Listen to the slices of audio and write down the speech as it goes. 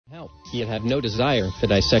help, yet have no desire to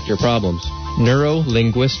dissect your problems.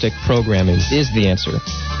 Neuro-linguistic programming is the answer.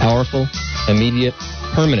 Powerful, immediate,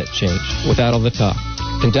 permanent change without all the talk.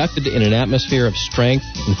 Conducted in an atmosphere of strength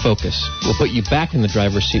and focus will put you back in the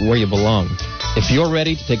driver's seat where you belong. If you're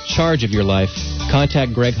ready to take charge of your life,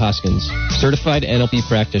 contact Greg Hoskins, certified NLP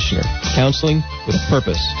practitioner, counseling with a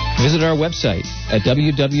purpose. Visit our website at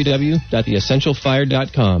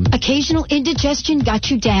www.theessentialfire.com. Occasional indigestion got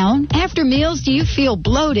you down? After meals, do you feel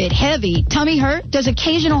bloated, heavy, tummy hurt? Does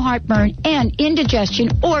occasional heartburn and indigestion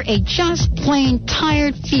or a just plain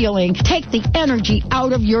tired feeling take the energy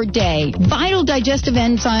out of your day? Vital digestive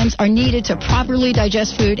enzymes are needed to properly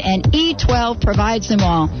digest food, and E12 provides them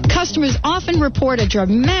all. Customers often report a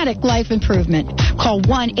dramatic life improvement. Call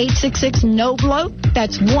 1-866-NO-BLOAT.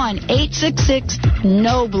 That's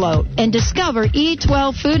 1-866-NO-BLOAT. And discover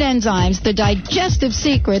E12 food enzymes, the digestive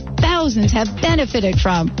secret thousands have benefited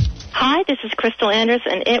from. Hi, this is Crystal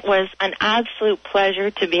Anderson, and it was an absolute pleasure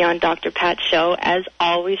to be on Dr. Pat's show. As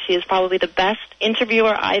always, she is probably the best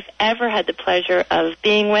interviewer I've ever had the pleasure of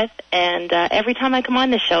being with, and every time I come on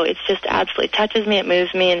the show, it just absolutely touches me, it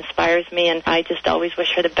moves me, inspires me, and I just always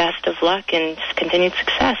wish her the best of luck and continued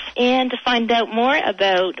success. And to find out more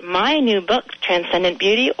about my new book, Transcendent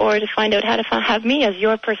Beauty, or to find out how to have me as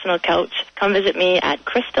your personal coach, come visit me at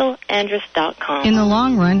crystalandress.com. In the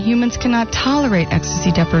long run, humans cannot tolerate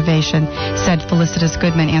ecstasy deprivation, said Felicitas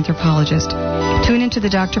Goodman, anthropologist. Tune into the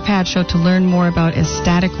Dr. Pat Show to learn more about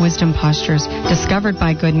ecstatic wisdom postures, discovered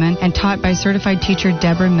by Goodman and taught by certified teacher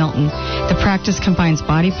Deborah Milton. The practice combines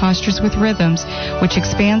body postures with rhythms, which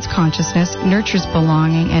expands consciousness, nurtures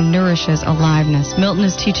belonging, and nourishes aliveness. Milton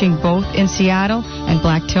is teaching both in Seattle and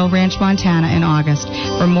Blacktail Ranch, Montana in August.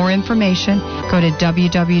 For more information, go to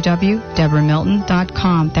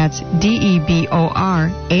www.deborahmilton.com. That's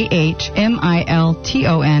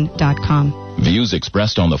DEBORAHMILTON.com. Views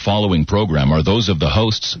expressed on the following program are those of the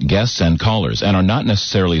hosts, guests, and callers, and are not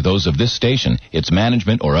necessarily those of this station, its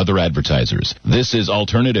management, or other advertisers. This is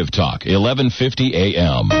Alternative Talk, 1150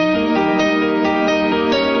 AM.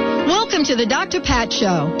 Welcome to the Dr. Pat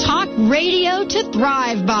Show. Talk radio to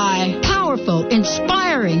thrive by. Powerful,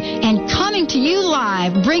 inspiring, and coming to you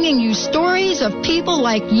live, bringing you stories of people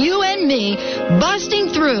like you and me, busting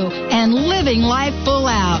through and living life full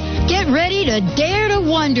out. Get ready to dare to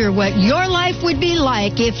wonder what your life would be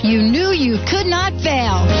like if you knew you could not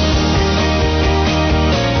fail.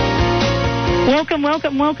 Welcome,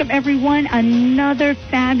 welcome, welcome, everyone. Another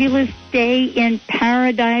fabulous day in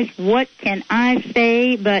paradise. What can I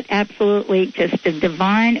say but absolutely just a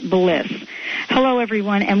divine bliss. Hello,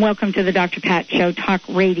 everyone, and welcome to the Dr. Pat Show, talk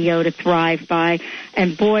radio to thrive by.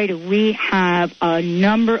 And boy, do we have a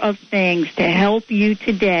number of things to help you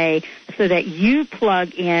today so that you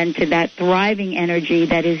plug into that thriving energy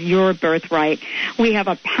that is your birthright. We have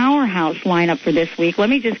a powerhouse lineup for this week. Let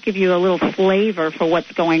me just give you a little flavor for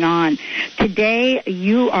what's going on. Today,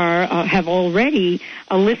 you have already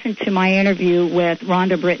listened to my interview with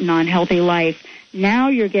Rhonda Britton on Healthy Life. Now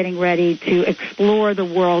you're getting ready to explore the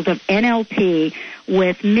world of NLP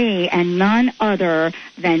with me and none other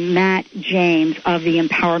than Matt James of the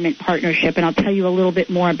Empowerment Partnership, and I'll tell you a little bit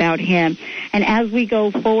more about him. And as we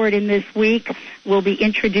go forward in this week, we'll be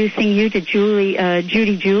introducing you to Judy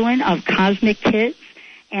Julin of Cosmic Kids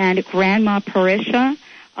and Grandma Parisha,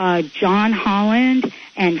 John Holland,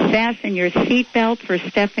 and fasten your seatbelt for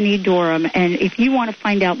Stephanie Dorham. And if you want to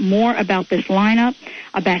find out more about this lineup,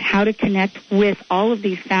 about how to connect with all of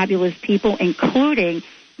these fabulous people, including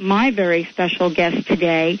my very special guest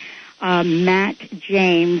today, Matt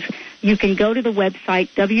James, you can go to the website,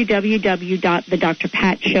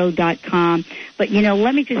 www.thedrpatshow.com. But,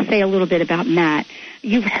 let me just say a little bit about Matt.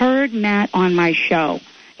 You've heard Matt on my show.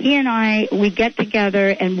 He and I, we get together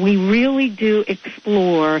and we really do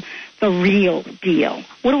explore the real deal.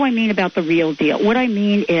 What do I mean about the real deal? What I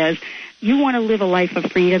mean is you want to live a life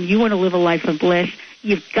of freedom. You want to live a life of bliss.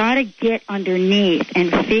 You've got to get underneath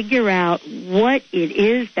and figure out what it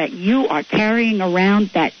is that you are carrying around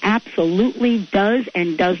that absolutely does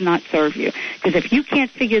and does not serve you. Because if you can't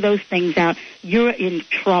figure those things out, you're in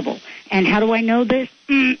trouble. And how do I know this?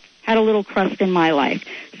 Had a little crust in my life.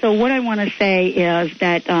 So what I want to say is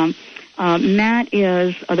that Matt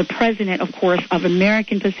is the president, of course, of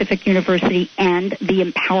American Pacific University and the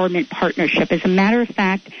Empowerment Partnership. As a matter of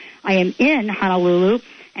fact, I am in Honolulu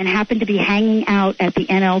and happen to be hanging out at the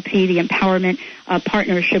NLP, the Empowerment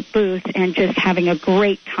Partnership booth, and just having a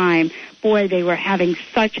great time. Boy, they were having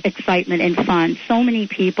such excitement and fun. So many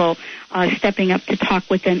people stepping up to talk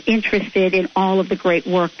with them, interested in all of the great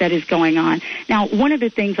work that is going on. Now, one of the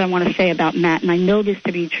things I want to say about Matt, and I know this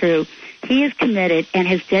to be true, he is committed and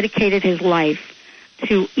has dedicated his life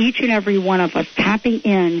to each and every one of us tapping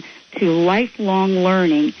in to lifelong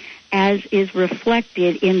learning, as is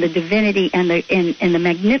reflected in the divinity and in the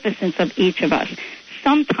magnificence of each of us.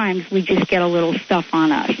 Sometimes we just get a little stuff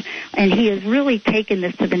on us. And he has really taken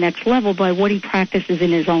this to the next level by what he practices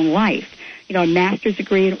in his own life. You know, a master's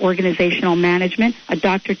degree in organizational management, a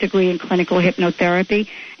doctorate degree in clinical hypnotherapy,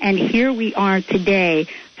 and here we are today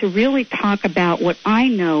to really talk about what I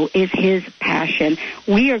know is his passion.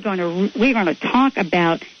 We're going to talk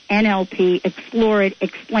about NLP, explore it,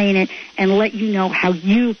 explain it, and let you know how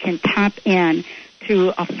you can tap in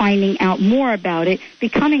to finding out more about it,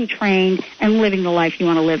 becoming trained, and living the life you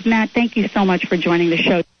want to live. Matt, thank you so much for joining the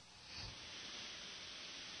show.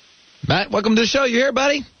 Matt, welcome to the show. You here,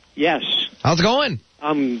 buddy? Yes. How's it going?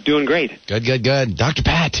 I'm doing great. Good. Dr.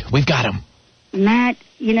 Pat, we've got him. Matt,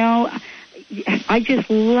 you know, I just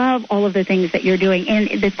love all of the things that you're doing.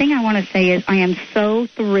 And the thing I want to say is I am so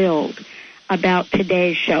thrilled about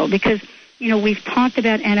today's show because, you know, we've talked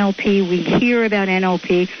about NLP. We hear about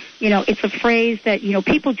NLP. You know, it's a phrase that, you know,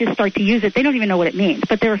 people just start to use it. They don't even know what it means,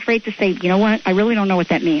 but they're afraid to say, you know what, I really don't know what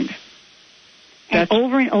that means. And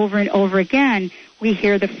over and over and over again, we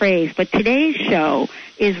hear the phrase. But today's show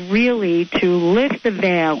is really to lift the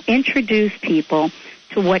veil, introduce people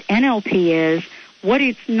to what NLP is, what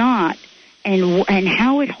it's not, and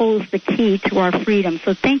how it holds the key to our freedom.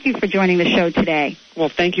 So thank you for joining the show today. Well,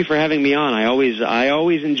 thank you for having me on. I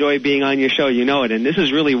always enjoy being on your show. You know it. And this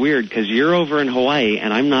is really weird because you're over in Hawaii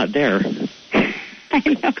and I'm not there.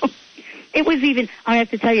 I know. It was even, I have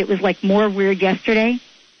to tell you, it was like more weird yesterday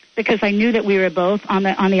because I knew that we were both on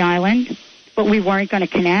the island, but we weren't going to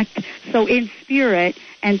connect. So in spirit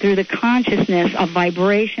and through the consciousness of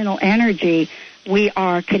vibrational energy, we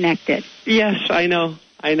are connected. Yes, I know.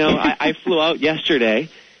 I flew out yesterday,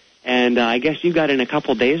 and I guess you got in a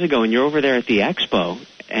couple days ago, and you're over there at the expo.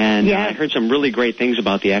 And I heard some really great things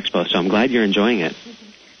about the expo, so I'm glad you're enjoying it.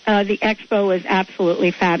 The expo was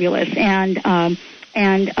absolutely fabulous, and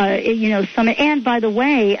you know, and by the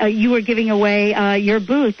way, you were giving away your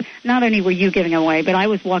booth. Not only were you giving away, but I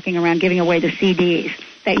was walking around giving away the CDs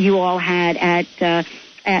that you all had at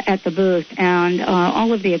the booth, and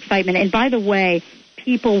all of the excitement. And by the way,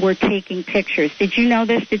 people were taking pictures. Did you know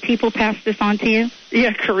this? Did people pass this on to you?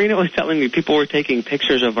 Yeah, Karina was telling me people were taking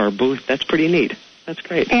pictures of our booth. That's pretty neat. That's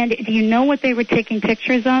great. And do you know what they were taking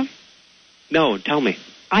pictures of? No, tell me.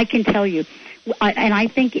 I can tell you. And I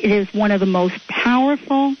think it is one of the most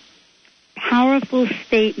powerful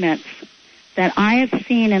statements that I have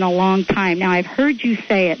seen in a long time. Now, I've heard you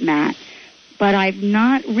say it, Matt, but I've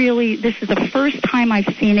not really, this is the first time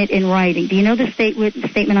I've seen it in writing. Do you know the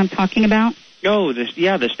statement I'm talking about? Oh,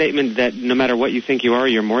 the statement that no matter what you think you are,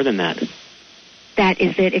 you're more than that. That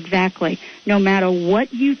is it, exactly. No matter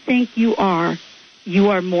what you think you are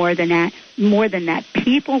more than that. More than that.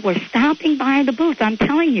 People were stopping by the booth, I'm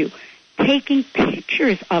telling you, taking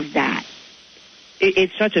pictures of that.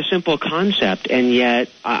 It's such a simple concept, and yet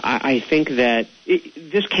I think that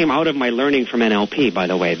this came out of my learning from NLP, by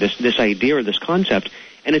the way, this idea or this concept,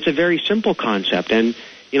 and it's a very simple concept. And,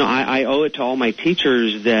 you know, I owe it to all my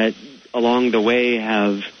teachers that along the way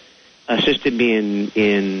have assisted me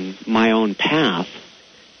in my own path.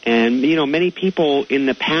 And, you know, many people in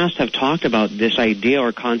the past have talked about this idea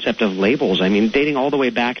or concept of labels. I mean, dating all the way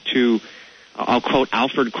back to, I'll quote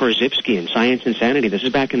Alfred Korzybski in Science and Sanity. This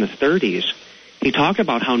is back in the 30s. He talked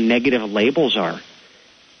about how negative labels are.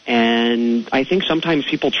 And I think sometimes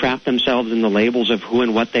people trap themselves in the labels of who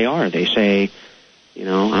and what they are. They say, you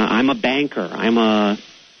know, I'm a banker, I'm a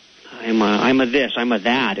this, I'm a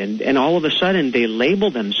that, and all of a sudden they label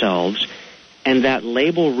themselves, and that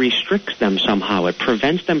label restricts them somehow. It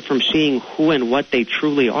prevents them from seeing who and what they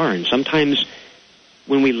truly are. And sometimes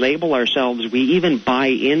when we label ourselves, we even buy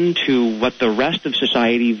into what the rest of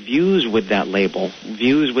society views with that label,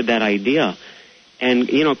 views with that idea. And,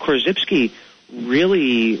 you know, Korzybski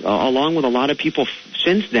really, along with a lot of people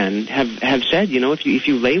since then, have said, you know, if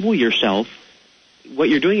you label yourself, what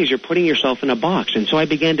you're doing is you're putting yourself in a box. And so I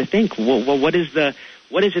began to think, well, what is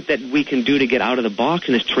it that we can do to get out of the box?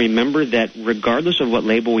 And it's to remember that regardless of what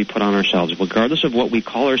label we put on ourselves, regardless of what we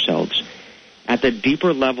call ourselves, at the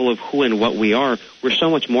deeper level of who and what we are, we're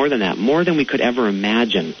so much more than that, more than we could ever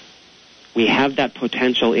imagine. We have that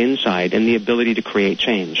potential inside and the ability to create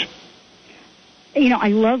change. You know, I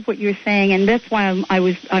love what you're saying, and that's why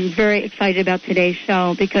I'm very excited about today's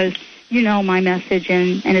show, because you know my message,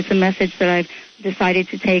 and it's a message that I've decided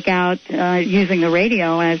to take out using the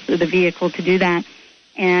radio as the vehicle to do that,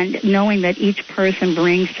 and knowing that each person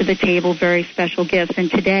brings to the table very special gifts.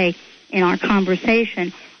 And today, in our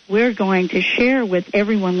conversation, we're going to share with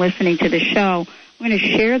everyone listening to the show, we're going to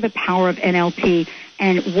share the power of NLP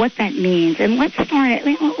and what that means. And let's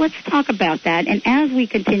talk about that. And as we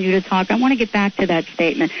continue to talk, I want to get back to that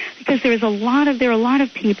statement, because there are a lot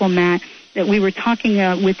of people, Matt, that we were talking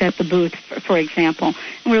with at the booth, for example,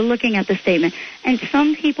 and we're looking at the statement. And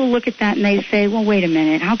some people look at that and they say, well, wait a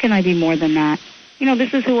minute, how can I be more than that?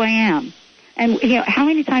 This is who I am. And, how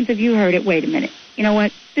many times have you heard it, wait a minute, you know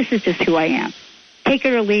what, this is just who I am. Take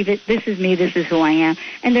it or leave it, this is me, this is who I am.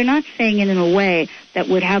 And they're not saying it in a way that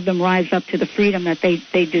would have them rise up to the freedom that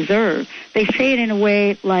they deserve. They say it in a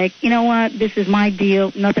way like, you know what, this is my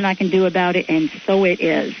deal, nothing I can do about it, and so it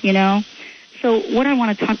is, So what I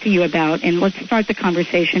want to talk to you about, and let's start the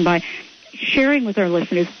conversation by sharing with our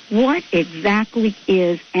listeners, what exactly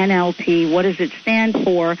is NLP? What does it stand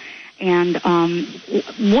for? And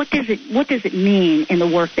what does it mean in the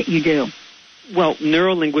work that you do? Well,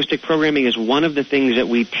 neuro-linguistic programming is one of the things that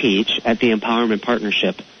we teach at the Empowerment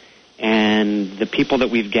Partnership. And the people that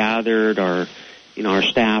we've gathered are, our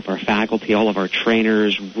staff, our faculty, all of our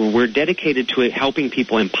trainers. We're dedicated to it, helping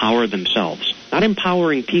people empower themselves, not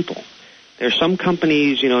empowering people. There are some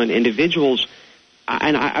companies, and individuals,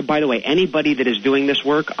 and by the way, anybody that is doing this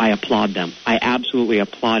work, I applaud them. I absolutely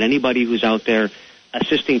applaud anybody who's out there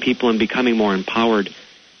assisting people in becoming more empowered.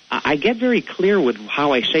 I get very clear with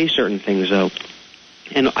how I say certain things, though,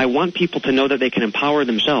 and I want people to know that they can empower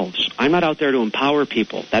themselves. I'm not out there to empower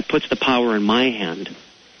people. That puts the power in my hand.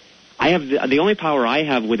 The only power I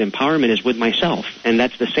have with empowerment is with myself, and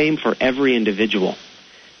that's the same for every individual.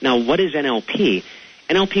 Now, what is NLP?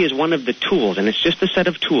 NLP is one of the tools, and it's just a set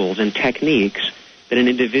of tools and techniques that an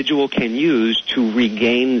individual can use to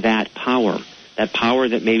regain that power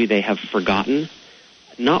that maybe they have forgotten,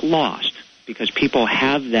 not lost, because people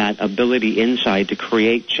have that ability inside to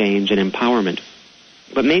create change and empowerment.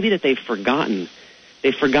 But maybe that they've forgotten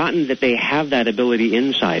that they have that ability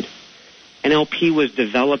inside. NLP was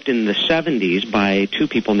developed in the 70s by two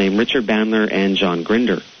people named Richard Bandler and John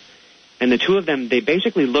Grinder. And the two of them, they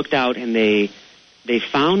basically looked out and they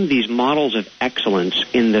found these models of excellence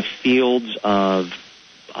in the fields of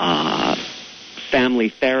family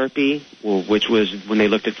therapy, which was when they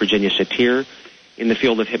looked at Virginia Satir, in the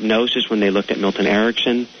field of hypnosis when they looked at Milton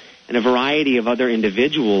Erickson, and a variety of other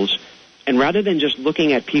individuals. And rather than just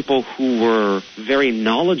looking at people who were very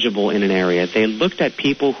knowledgeable in an area, they looked at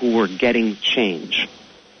people who were getting change.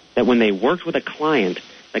 That when they worked with a client,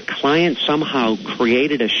 the client somehow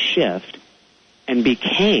created a shift and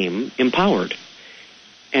became empowered.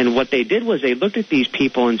 And what they did was they looked at these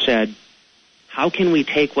people and said, how can we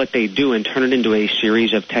take what they do and turn it into a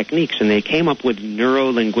series of techniques? And they came up with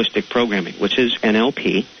neuro-linguistic programming, which is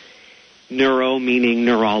NLP. Neuro meaning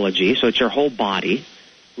neurology, so it's your whole body.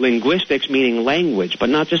 Linguistics meaning language, but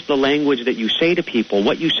not just the language that you say to people,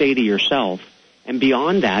 what you say to yourself. And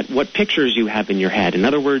beyond that, what pictures you have in your head. In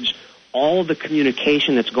other words, all the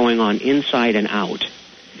communication that's going on inside and out.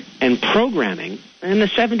 And programming, in the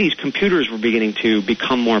 70s, computers were beginning to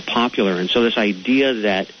become more popular. And so this idea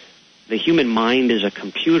that the human mind is a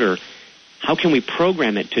computer, how can we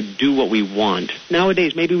program it to do what we want?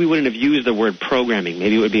 Nowadays, maybe we wouldn't have used the word programming.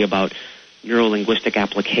 Maybe it would be about neuro-linguistic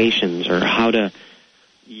applications or how to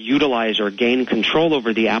utilize or gain control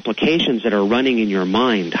over the applications that are running in your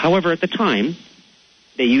mind. However, at the time,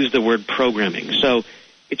 they used the word programming. So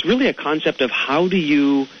it's really a concept of how do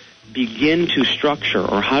you begin to structure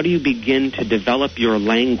or how do you begin to develop your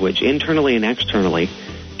language internally and externally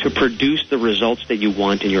to produce the results that you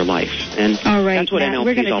want in your life. And all right, that's what Matt, NLP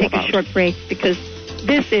we're going is all to take about. a short break because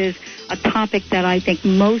this is a topic that I think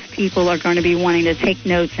most people are going to be wanting to take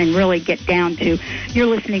notes and really get down to. You're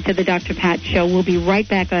listening to the Dr. Pat Show. We'll be right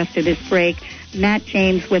back after this break. Matt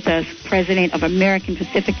James with us, president of American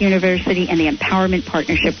Pacific University and the Empowerment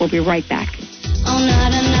Partnership. We'll be right back. Oh,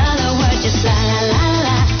 not another word, just la la la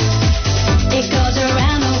la. It goes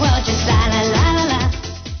around the world, just la la la la la.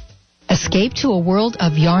 Escape to a world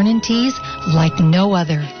of yarn and teas like no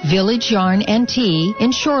other. Village Yarn and Tea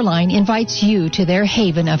in Shoreline invites you to their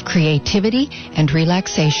haven of creativity and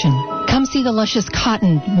relaxation. Come see the luscious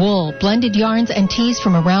cotton, wool, blended yarns and teas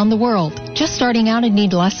from around the world. Just starting out and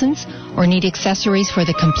need lessons or need accessories for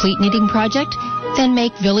the complete knitting project? Then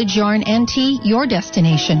make Village Yarn and Tea your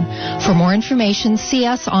destination. For more information, see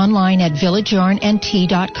us online at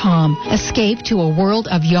villageyarnandtea.com. Escape to a world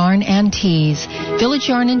of yarn and teas. Village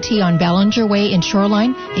Yarn and Tea on Ballinger Way in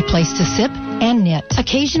Shoreline, a place to sip, and knit.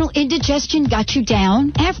 Occasional indigestion got you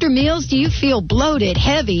down? After meals, do you feel bloated,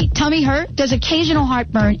 heavy, tummy hurt? Does occasional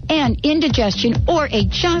heartburn and indigestion or a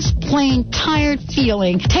just plain tired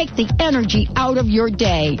feeling take the energy out of your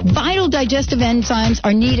day? Vital digestive enzymes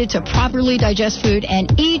are needed to properly digest food, and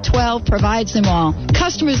E12 provides them all.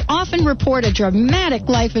 Customers often report a dramatic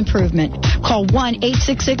life improvement. Call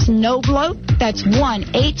 1-866-NO-BLOAT. That's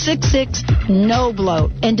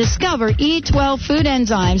 1-866-NO-BLOAT. And discover E12 food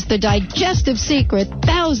enzymes, the digestive secret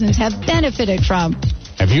thousands have benefited from.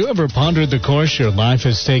 Have you ever pondered the course your life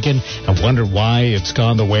has taken and wondered why it's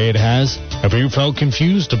gone the way it has? Have you felt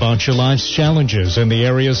confused about your life's challenges in the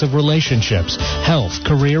areas of relationships, health,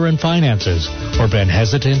 career, and finances? Or been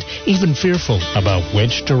hesitant, even fearful about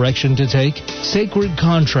which direction to take? Sacred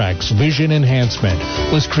Contracts Vision Enhancement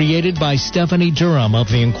was created by Stephanie Durham of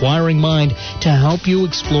the Inquiring Mind to help you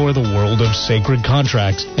explore the world of sacred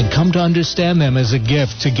contracts and come to understand them as a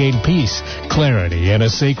gift to gain peace, clarity, and a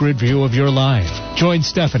sacred view of your life. Join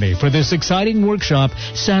Stephanie for this exciting workshop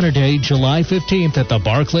Saturday, July 15th at the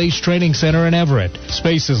Barclays Training Center in Everett.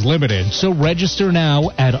 Space is limited, so register now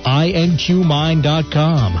at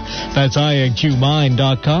inqmind.com. That's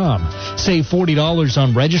inqmind.com. Save $40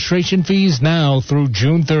 on registration fees now through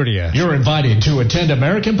June 30th. You're invited to attend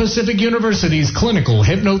American Pacific University's Clinical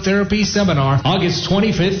Hypnotherapy Seminar August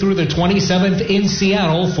 25th through the 27th in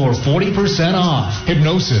Seattle for 40% off.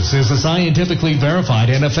 Hypnosis is a scientifically verified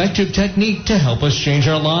and effective technique to help us change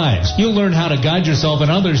our lives. You'll learn how to guide yourself and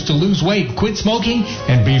others to lose weight, quit smoking,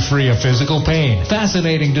 and be free of physical pain.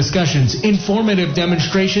 Fascinating discussions, informative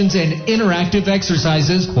demonstrations, and interactive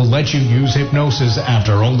exercises will let you use hypnosis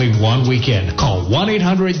after only one weekend. Call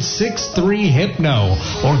 1-800-63-HYPNO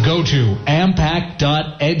or go to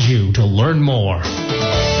ampac.edu to learn more.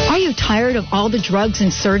 Are you tired of all the drugs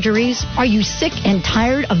and surgeries? Are you sick and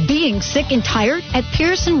tired of being sick and tired? At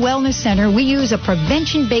Pearson Wellness Center, we use a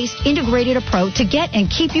prevention-based integrated approach to get and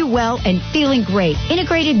keep you well and feeling great.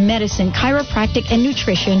 Integrated medicine, chiropractic, and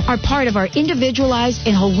nutrition are part of our individualized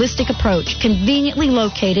and holistic approach, conveniently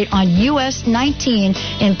located on US 19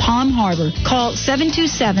 in Palm Harbor. Call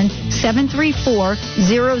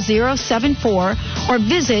 727-734-0074 or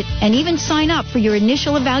visit and even sign up for your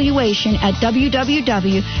initial evaluation at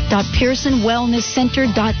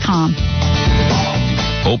www.pearsonwellnesscenter.com.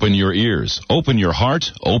 Open your ears, open your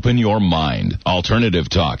heart, open your mind. Alternative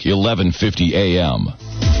Talk, 1150 AM.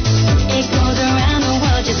 It goes around the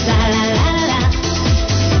world just la la la la la.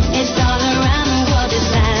 It's all around the world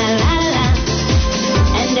just la la la la.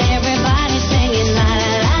 And everybody's singing la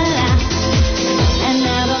la la la. And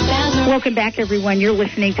now the bells are... Welcome back, everyone. You're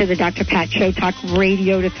listening to the Dr. Pat Show, Talk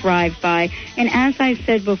Radio to Thrive By. And as I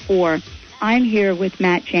said before, I'm here with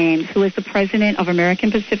Matt James, who is the president of American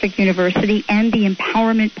Pacific University and the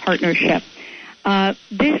Empowerment Partnership.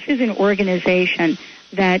 This is an organization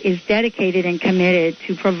that is dedicated and committed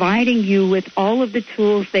to providing you with all of the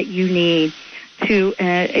tools that you need to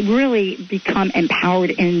really become empowered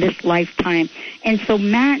in this lifetime. And so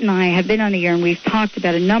Matt and I have been on the air, and we've talked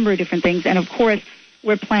about a number of different things. And, of course,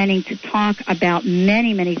 we're planning to talk about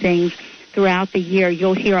many, many things throughout the year.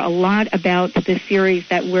 You'll hear a lot about the series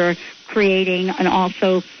that we're creating, and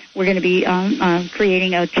also we're going to be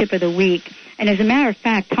creating a tip of the week. And as a matter of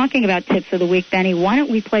fact, talking about tips of the week, Benny, why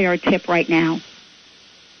don't we play our tip right now?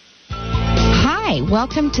 Hi,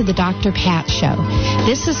 welcome to the Dr. Pat Show.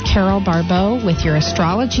 This is Carol Barbeau with your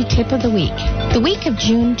astrology tip of the week. The week of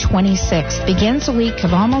June 26th begins a week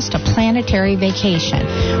of almost a planetary vacation.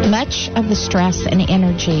 Much of the stress and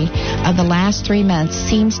energy of the last 3 months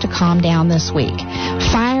seems to calm down this week.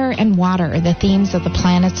 Fire and water are the themes of the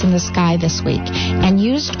planets in the sky this week, and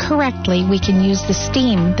used correctly, we can use the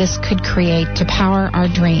steam this could create to power our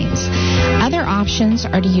dreams. Other options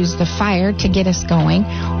are to use the fire to get us going,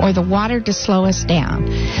 or the water to slow us down.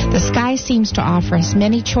 The sky seems to offer us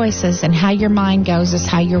many choices, and how your mind goes is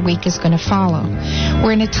how your week is going to follow.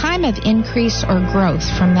 We're in a time of increase or growth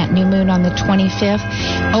from that new moon on the 25th.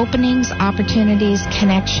 Openings, opportunities,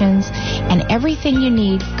 connections, and everything you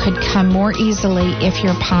need could come more easily if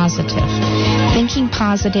you're positive. Thinking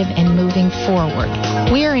positive and moving forward.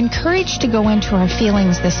 We are encouraged to go into our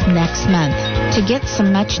feelings this next month to get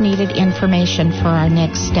some much needed information for our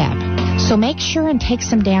next step. So make sure and take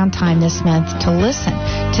some downtime this month to listen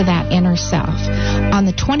to that inner self. On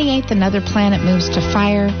the 28th, another planet moves to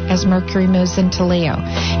fire as Mercury moves into Leo.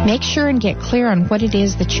 Make sure and get clear on what it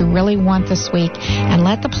is that you really want this week, and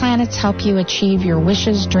let the planets help you achieve your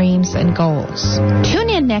wishes, dreams, and goals. Tune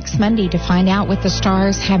in next Monday to find out what the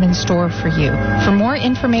stars have in store for you. For more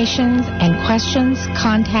information and questions,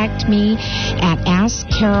 contact me at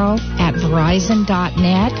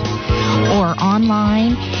askcarol@verizon.net or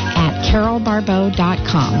online at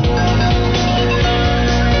carolbarbeau.com.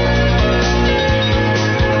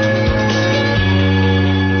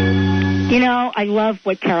 You know, I love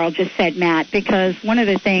what Carol just said, Matt, because one of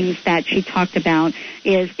the things that she talked about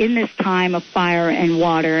is in this time of fire and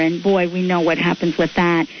water, and boy, we know what happens with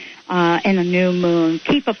that, and a new moon.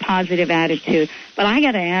 Keep a positive attitude. But I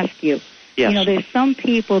got to ask you, yes. You know, there's some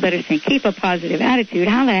people that are saying, keep a positive attitude.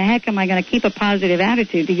 How the heck am I going to keep a positive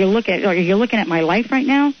attitude? Are you looking at my life right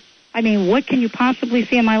now? I mean, what can you possibly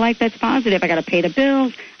see in my life that's positive? I got to pay the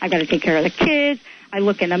bills. I got to take care of the kids. I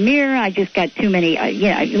look in the mirror. I just got too many.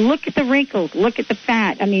 Look at the wrinkles. Look at the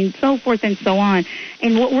fat. I mean, so forth and so on.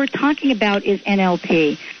 And what we're talking about is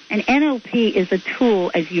NLP. And NLP is a tool,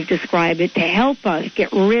 as you've described it, to help us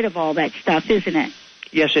get rid of all that stuff, isn't it?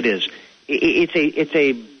 Yes, it is. It's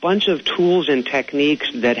a bunch of tools and techniques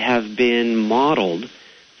that have been modeled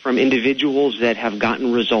from individuals that have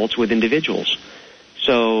gotten results with individuals.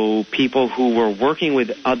 So people who were working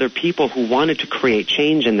with other people who wanted to create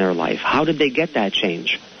change in their life, how did they get that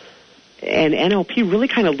change? And NLP really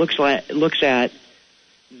kind of looks at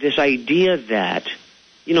this idea that,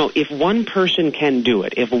 you know, if one person can do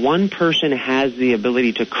it, if one person has the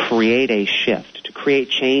ability to create a shift, to create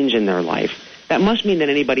change in their life, that must mean that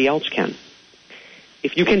anybody else can.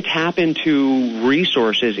 If you can tap into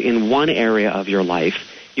resources in one area of your life,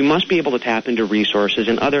 you must be able to tap into resources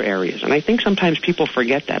in other areas. And I think sometimes people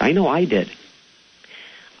forget that. I know I did.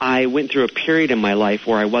 I went through a period in my life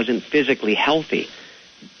where I wasn't physically healthy.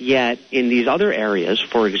 Yet in these other areas,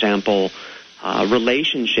 for example,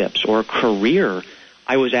 relationships or career,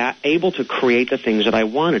 I was able to create the things that I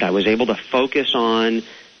wanted. I was able to focus on,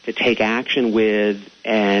 to take action with,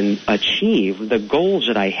 and achieve the goals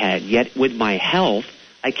that I had. Yet with my health,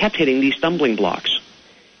 I kept hitting these stumbling blocks.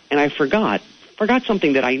 And I forgot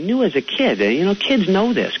something that I knew as a kid. You know, kids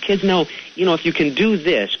know this. Kids know, you know, if you can do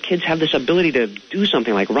this, kids have this ability to do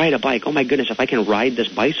something like ride a bike. Oh, my goodness, if I can ride this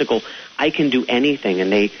bicycle, I can do anything.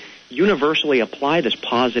 And they universally apply this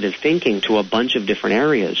positive thinking to a bunch of different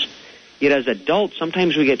areas. Yet as adults,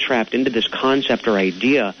 sometimes we get trapped into this concept or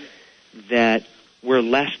idea that we're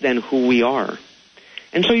less than who we are.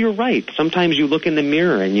 And so you're right. Sometimes you look in the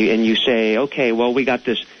mirror and you say, okay, well, we got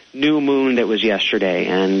this new moon that was yesterday,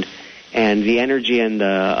 and the energy and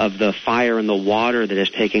of the fire and the water that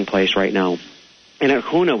is taking place right now. And at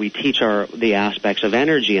HUNA, we teach the aspects of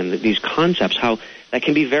energy and these concepts, how that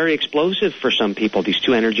can be very explosive for some people, these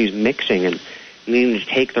two energies mixing and needing to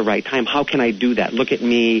take the right time. How can I do that? Look at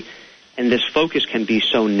me. And this focus can be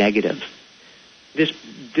so negative.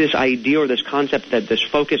 This idea or this concept that this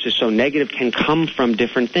focus is so negative can come from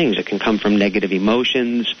different things. It can come from negative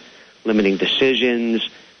emotions, limiting decisions,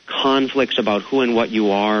 conflicts about who and what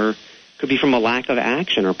you are. Could be from a lack of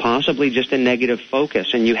action or possibly just a negative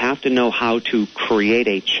focus. And you have to know how to create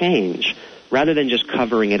a change rather than just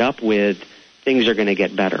covering it up with things are going to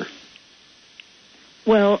get better.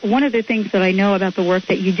 Well, one of the things that I know about the work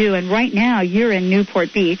that you do, and right now you're in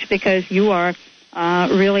Newport Beach because you are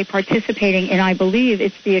really participating in, I believe,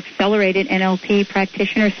 it's the Accelerated NLP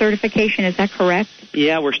Practitioner Certification. Is that correct?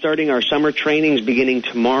 Yeah, we're starting our summer trainings beginning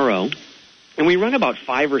tomorrow. And we run about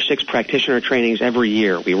 5 or 6 practitioner trainings every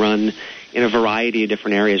year. We run in a variety of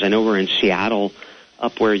different areas. I know we're in Seattle,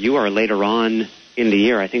 up where you are later on in the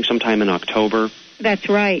year, I think sometime in October. That's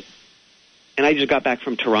right. And I just got back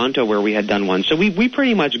from Toronto where we had done one. So we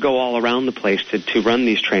pretty much go all around the place to run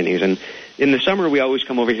these trainings. And in the summer, we always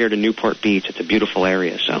come over here to Newport Beach. It's a beautiful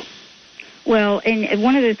area, so. Well, and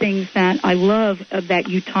one of the things that I love that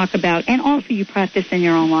you talk about, and also you practice in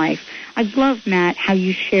your own life, I love, Matt, how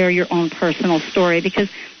you share your own personal story, because,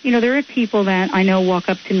 you know, there are people that I know walk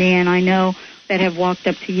up to me, and I know that have walked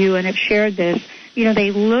up to you and have shared this. You know,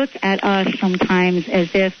 they look at us sometimes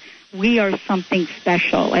as if we are something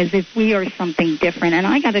special, as if we are something different. And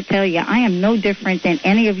I got to tell you, I am no different than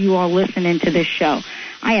any of you all listening to this show.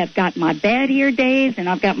 I have got my bad hair days and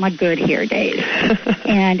I've got my good hair days.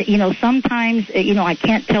 And, you know, sometimes, you know, I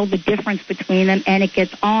can't tell the difference between them, and it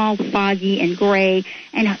gets all foggy and gray,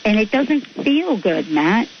 and it doesn't feel good,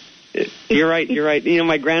 Matt. You're right. You know,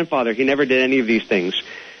 my grandfather, he never did any of these things.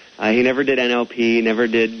 He never did NLP, he never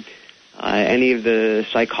did any of the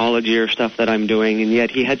psychology or stuff that I'm doing, and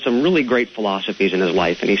yet he had some really great philosophies in his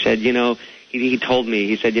life. And he said, you know, he told me,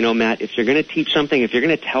 he said, you know, Matt, if you're going to teach something, if you're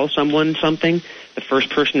going to tell someone something, the first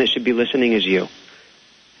person that should be listening is you.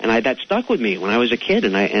 And that stuck with me when I was a kid.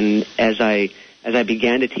 And as I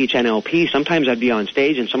began to teach NLP, sometimes I'd be on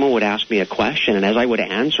stage and someone would ask me a question, and as I would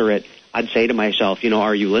answer it, I'd say to myself, you know,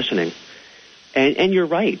 are you listening? And you're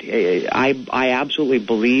right. I absolutely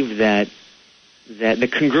believe that that the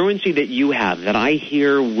congruency that you have, that I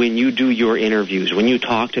hear when you do your interviews, when you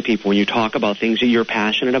talk to people, when you talk about things that you're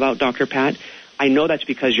passionate about, Dr. Pat, I know that's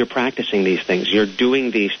because you're practicing these things. You're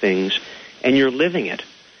doing these things, and you're living it.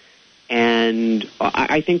 And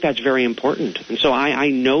I think that's very important. And so I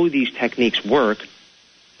know these techniques work,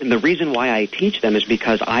 and the reason why I teach them is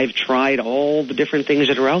because I've tried all the different things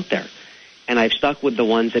that are out there, and I've stuck with the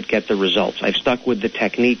ones that get the results. I've stuck with the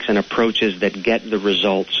techniques and approaches that get the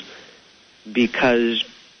results because,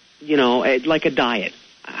 you know, like a diet.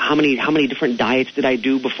 How many different diets did I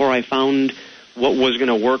do before I found what was going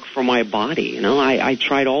to work for my body? You know, I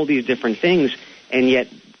tried all these different things, and yet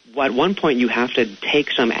at one point you have to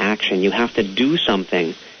take some action. You have to do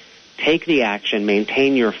something. Take the action,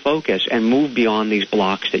 maintain your focus, and move beyond these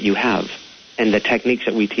blocks that you have. And the techniques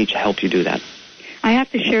that we teach help you do that. I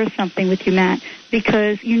have to share something with you, Matt,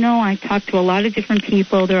 because, you know, I talk to a lot of different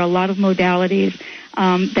people. There are a lot of modalities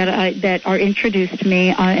that are introduced to me,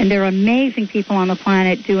 and there are amazing people on the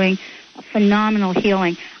planet doing phenomenal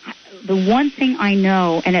healing. The one thing I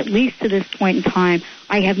know, and at least to this point in time,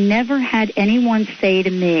 I have never had anyone say to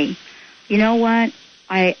me, you know what,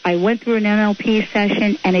 I went through an NLP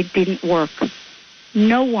session and it didn't work.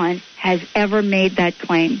 No one has ever made that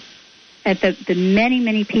claim. At the many,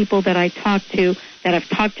 many people that I talk to that have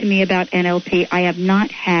talked to me about NLP, I have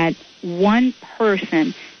not had one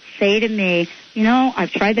person say to me, you know,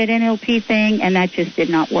 I've tried that NLP thing and that just did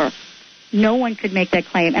not work. No one could make that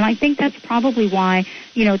claim. And I think that's probably why,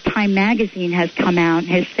 you know, Time Magazine has come out and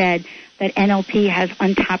has said that NLP has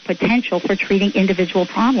untapped potential for treating individual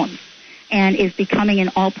problems and is becoming an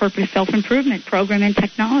all-purpose self-improvement program in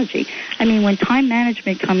technology. I mean, when Time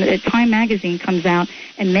Magazine comes out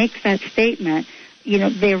and makes that statement, you know,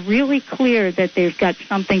 they're really clear that they've got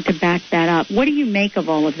something to back that up. What do you make of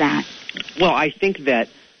all of that? Well, I think that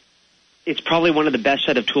it's probably one of the best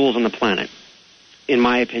set of tools on the planet, in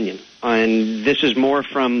my opinion. And this is more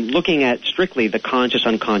from looking at strictly the conscious,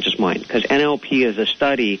 unconscious mind, because NLP is a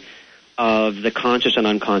study of the conscious and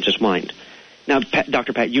unconscious mind. Now,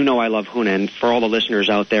 Dr. Pat, you know I love Huna, and for all the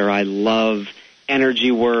listeners out there, I love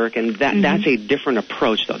energy work, and that's a different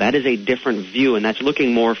approach, though. That is a different view, and that's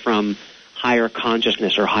looking more from higher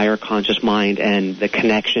consciousness or higher conscious mind and the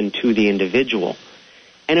connection to the individual.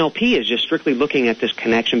 NLP is just strictly looking at this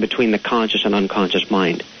connection between the conscious and unconscious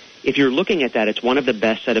mind. If you're looking at that, it's one of the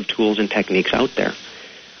best set of tools and techniques out there.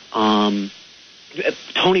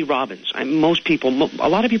 Tony Robbins. A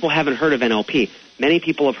lot of people haven't heard of NLP. Many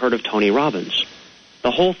people have heard of Tony Robbins.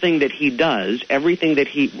 The whole thing that he does,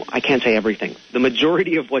 I can't say everything. The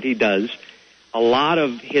majority of what he does, a lot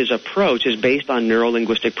of his approach is based on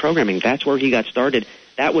neuro-linguistic programming. That's where he got started.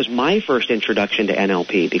 That was my first introduction to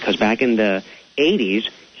NLP, because back in the 80s,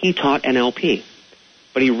 he taught NLP.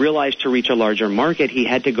 But he realized to reach a larger market, he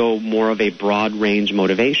had to go more of a broad-range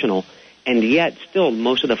motivational. And yet, still,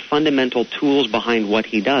 most of the fundamental tools behind what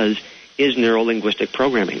he does is neuro-linguistic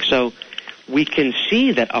programming. So we can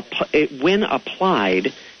see that when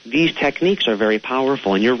applied, these techniques are very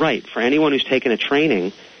powerful. And you're right. For anyone who's taken a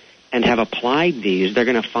training and have applied these, they're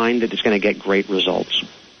going to find that it's going to get great results.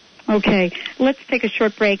 Okay, let's take a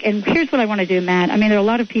short break. And here's what I want to do, Matt. I mean, there are a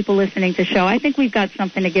lot of people listening to the show. I think we've got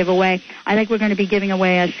something to give away. I think we're going to be giving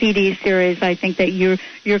away a CD series. I think that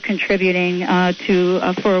you're contributing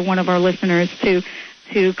for one of our listeners to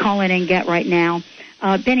call in and get right now.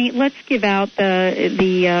 Benny, let's give out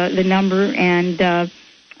the number, and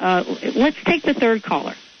let's take the third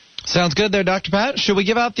caller. Sounds good there, Dr. Pat. Should we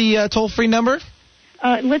give out the toll-free number?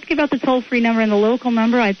 Let's give out the toll-free number and the local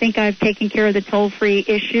number. I think I've taken care of the toll-free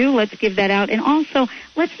issue. Let's give that out. And also,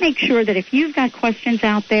 let's make sure that if you've got questions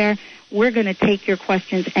out there, we're going to take your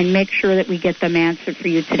questions and make sure that we get them answered for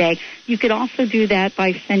you today. You could also do that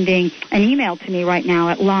by sending an email to me right now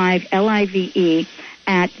at live, L-I-V-E,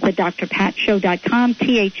 at thedrpatshow.com,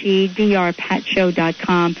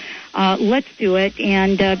 THEDRpatshow.com. Let's do it.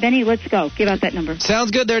 And, Benny, let's go. Give out that number. Sounds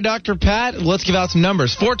good there, Dr. Pat. Let's give out some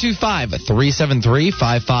numbers.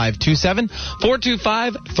 425-373-5527,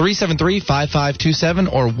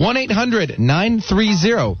 425-373-5527, or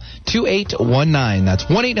 1-800-930-2819. That's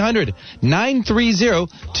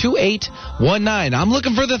 1-800-930-2819. I'm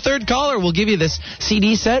looking for the third caller. We'll give you this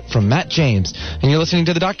CD set from Matt James. And you're listening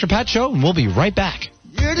to The Dr. Pat Show, and we'll be right back.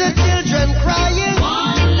 Hear the children crying.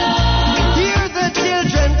 One love. Hear the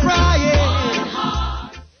children crying.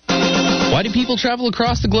 Why do people travel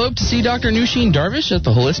across the globe to see Dr. Nusheen Darvish at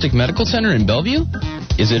the Holistic Medical Center in Bellevue?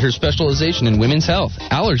 Is it her specialization in women's health,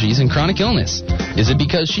 allergies, and chronic illness? Is it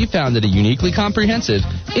because she founded a uniquely comprehensive,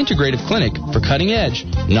 integrative clinic for cutting-edge,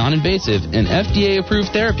 non-invasive, and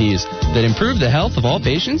FDA-approved therapies that improve the health of all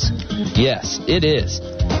patients? Yes, it is.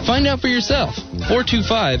 Find out for yourself.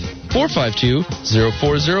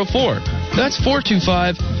 425-452-0404. That's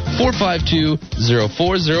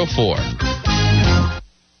 425-452-0404.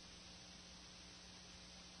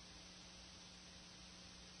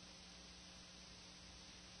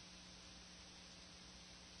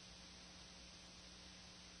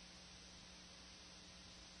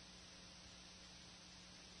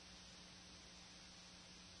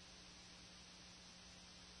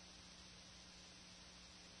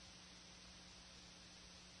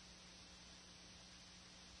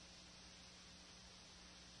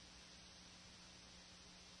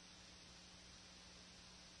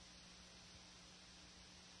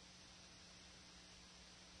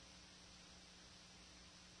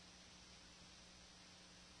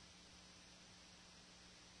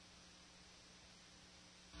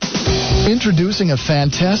 Introducing a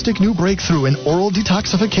fantastic new breakthrough in oral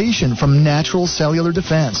detoxification from Natural Cellular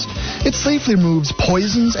Defense. It safely removes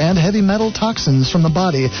poisons and heavy metal toxins from the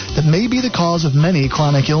body that may be the cause of many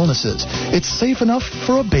chronic illnesses. It's safe enough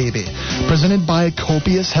for a baby. Presented by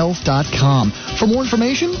copioushealth.com. For more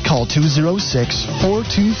information, call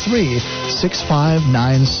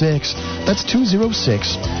 206-423-6596. That's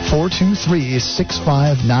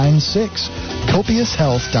 206-423-6596.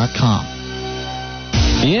 copioushealth.com.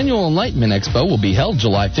 The annual Enlightenment Expo will be held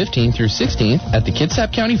July 15th through 16th at the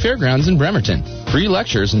Kitsap County Fairgrounds in Bremerton. Free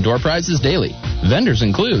lectures and door prizes daily. Vendors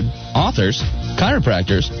include authors,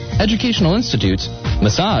 chiropractors, educational institutes,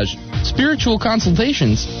 massage, spiritual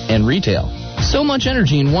consultations, and retail. So much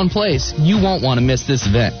energy in one place, you won't want to miss this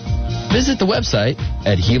event. Visit the website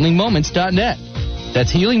at healingmoments.net.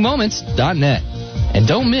 That's healingmoments.net. And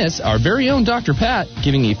don't miss our very own Dr. Pat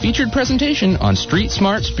giving a featured presentation on street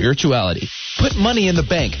smart spirituality. Put money in the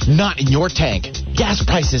bank, not in your tank. Gas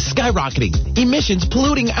prices skyrocketing, emissions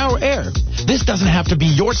polluting our air. This doesn't have to be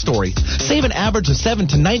your story. Save an average of 7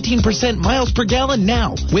 to 19% miles per gallon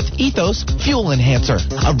now with Ethos Fuel Enhancer,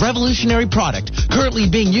 a revolutionary product currently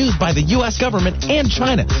being used by the U.S. government and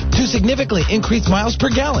China to significantly increase miles per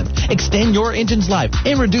gallon, extend your engine's life,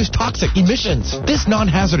 and reduce toxic emissions. This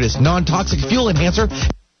non-hazardous, non-toxic fuel enhancer.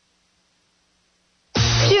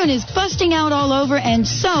 June is busting out all over, and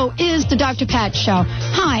so is the Dr. Pat Show.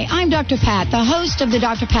 Hi, I'm Dr. Pat, the host of the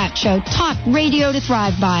Dr. Pat Show, talk radio to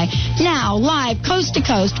thrive by. Now, live coast to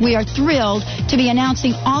coast, we are thrilled to be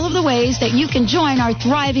announcing all of the ways that you can join our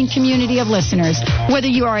thriving community of listeners. Whether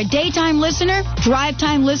you are a daytime listener, drive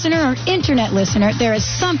time listener, or internet listener, there is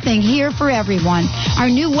something here for everyone. Our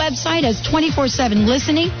new website has 24/7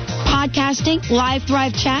 listening, podcasting, live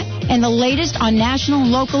Thrive chat, and the latest on national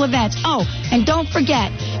and local events. Oh, and don't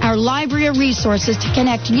forget our library of resources to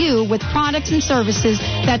connect you with products and services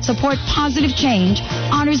that support positive change,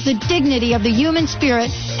 honors the dignity of the human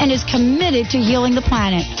spirit, and is committed to healing the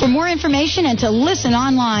planet. For more information and to listen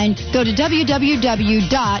online, go to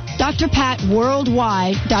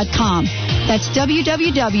www.drpatworldwide.com. That's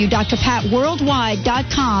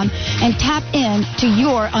www.drpatworldwide.com and tap in to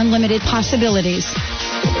your unlimited possibilities.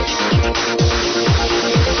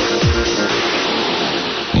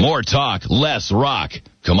 More talk, less rock.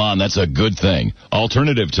 Come on, that's a good thing.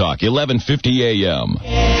 Alternative Talk, 1150 a.m.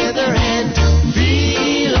 Together and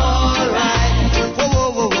feel alright. Whoa,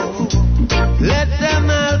 whoa, whoa, whoa. Let them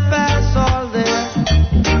all pass all their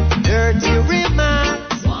dirty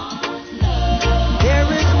remarks.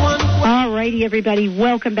 There is one. All righty, everybody.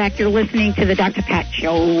 Welcome back. You're listening to the Dr. Pat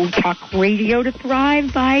Show. Talk radio to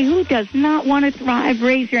thrive by. Who does not want to thrive?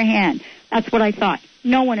 Raise your hand. That's what I thought.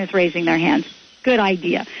 No one is raising their hands. Good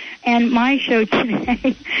idea. And my show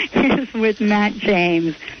today is with Matt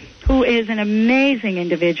James, who is an amazing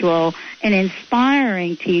individual, an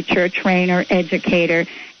inspiring teacher, trainer, educator,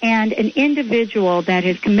 and an individual that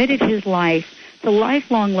has committed his life to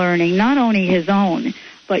lifelong learning, not only his own,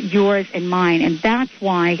 but yours and mine. And that's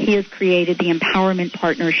why he has created the Empowerment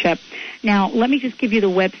Partnership. Now, let me just give you the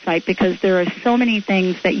website, because there are so many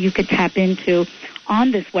things that you could tap into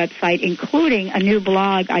on this website, including a new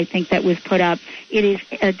blog, I think, that was put up. It is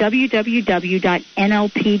www.nlp.com,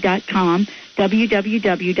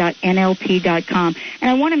 www.nlp.com. And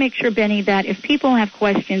I want to make sure, Benny, that if people have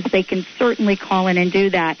questions, they can certainly call in and do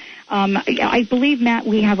that. I believe, Matt,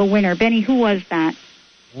 we have a winner. Benny, who was that?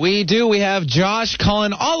 We do. We have Josh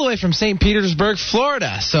calling all the way from St. Petersburg,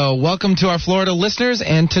 Florida. So welcome to our Florida listeners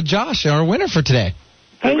and to Josh, our winner for today.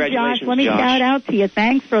 Hey, Josh, let me shout out to you.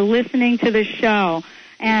 Thanks for listening to the show.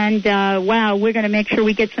 And, wow, we're going to make sure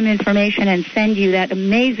we get some information and send you that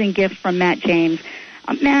amazing gift from Matt James.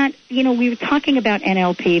 Matt, you know, we were talking about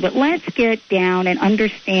NLP, but let's get down and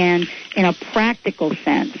understand in a practical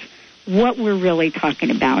sense what we're really talking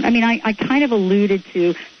about. I mean, I kind of alluded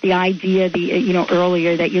to the idea,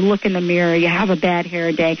 earlier that you look in the mirror, you have a bad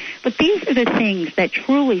hair day, but these are the things that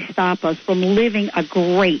truly stop us from living a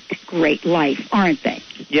great, great life, aren't they?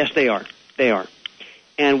 Yes, they are. They are.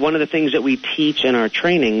 And one of the things that we teach in our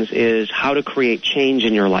trainings is how to create change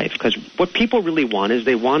in your life. Because what people really want is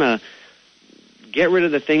they want to get rid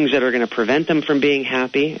of the things that are going to prevent them from being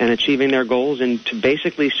happy and achieving their goals, and to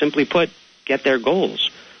basically, simply put, get their goals.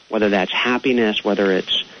 Whether that's happiness, whether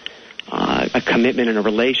it's a commitment in a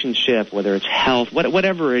relationship, whether it's health,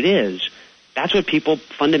 whatever it is, that's what people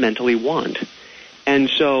fundamentally want. And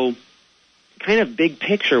so, kind of big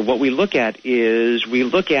picture, what we look at is we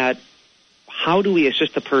look at how do we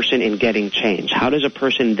assist a person in getting change? How does a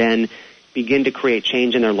person then begin to create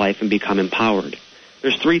change in their life and become empowered?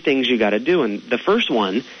 There's three things you got to do, and the first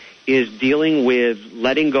one is dealing with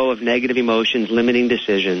letting go of negative emotions, limiting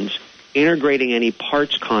decisions, integrating any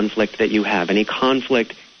parts conflict that you have, any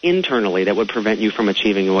conflict internally that would prevent you from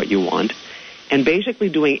achieving what you want, and basically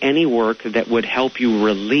doing any work that would help you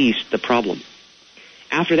release the problem.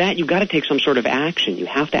 After that, you've got to take some sort of action. You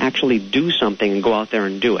have to actually do something and go out there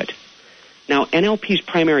and do it. Now, NLP's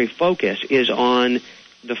primary focus is on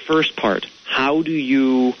the first part. How do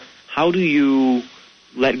you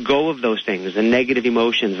let go of those things, the negative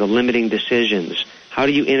emotions, the limiting decisions? How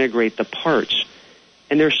do you integrate the parts?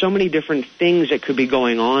 And there's so many different things that could be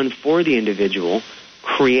going on for the individual,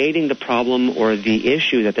 creating the problem or the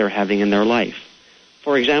issue that they're having in their life.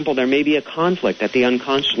 For example, there may be a conflict at the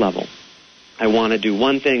unconscious level. I want to do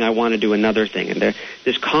one thing, I want to do another thing. And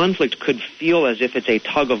this conflict could feel as if it's a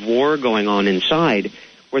tug of war going on inside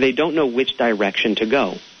where they don't know which direction to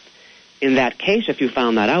go. In that case, if you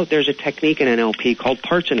found that out, there's a technique in NLP called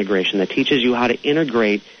parts integration that teaches you how to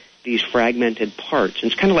integrate these fragmented parts.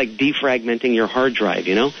 And it's kind of like defragmenting your hard drive,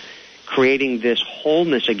 creating this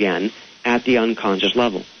wholeness again at the unconscious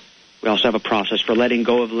level. We also have a process for letting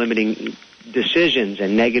go of limiting decisions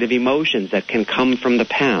and negative emotions that can come from the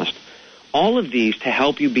past. All of these to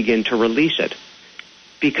help you begin to release it.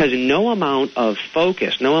 Because no amount of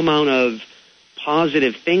focus, no amount of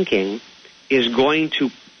positive thinking is going to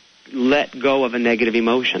let go of a negative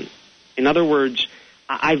emotion. In other words,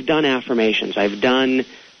 I've done affirmations, I've done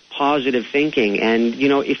positive thinking, and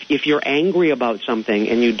if you're angry about something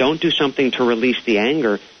and you don't do something to release the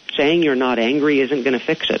anger, saying you're not angry isn't going to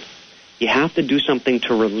fix it. You have to do something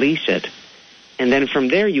to release it, and then from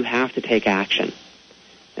there you have to take action.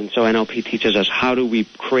 And so NLP teaches us how do we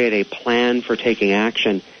create a plan for taking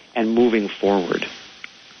action and moving forward.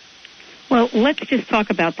 Well, let's just talk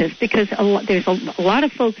about this because there's a lot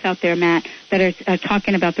of folks out there, Matt, that are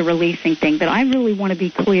talking about the releasing thing. But I really want to be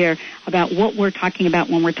clear about what we're talking about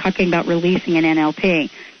when we're talking about releasing in NLP.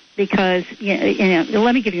 Because,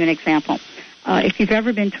 let me give you an example. If you've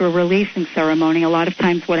ever been to a releasing ceremony, a lot of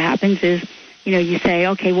times what happens is, you say,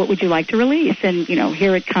 okay, what would you like to release? And,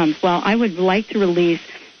 here it comes. Well, I would like to release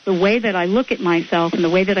the way that I look at myself and the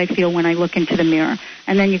way that I feel when I look into the mirror.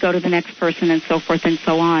 And then you go to the next person and so forth and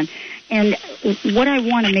so on. And what I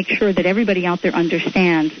want to make sure that everybody out there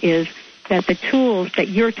understands is that the tools that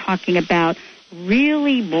you're talking about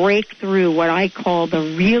really break through what I call the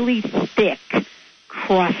really thick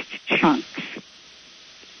crust chunks.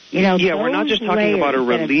 We're not just talking about a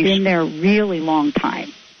release. That have been there a really long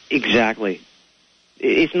time. Exactly.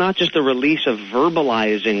 It's not just a release of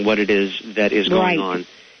verbalizing what it is that is going on.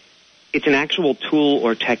 It's an actual tool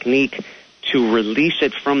or technique to release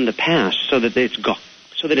it from the past so that it's gone.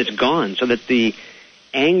 So that the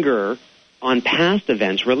anger on past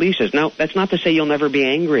events releases. Now, that's not to say you'll never be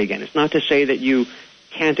angry again. It's not to say that you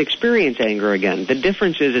can't experience anger again. The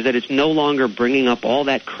difference is that it's no longer bringing up all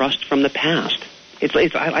that crust from the past.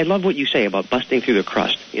 I love what you say about busting through the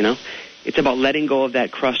crust, It's about letting go of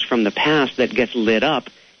that crust from the past that gets lit up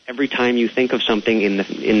every time you think of something in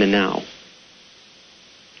the now.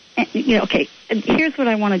 Okay, here's what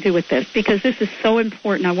I want to do with this, because this is so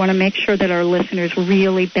important. I want to make sure that our listeners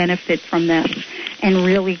really benefit from this and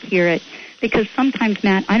really hear it. Because sometimes,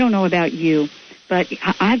 Matt, I don't know about you, but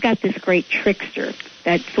I've got this great trickster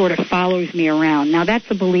that sort of follows me around. Now,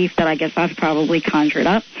 that's a belief that I guess I've probably conjured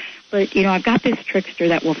up. But, I've got this trickster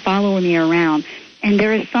that will follow me around. And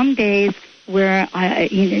there are some days where,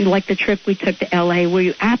 like the trip we took to L.A., where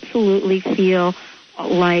you absolutely feel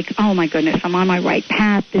like, oh, my goodness, I'm on my right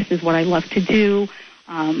path. This is what I love to do.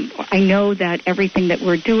 I know that everything that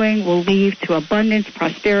we're doing will lead to abundance,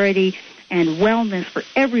 prosperity, and wellness for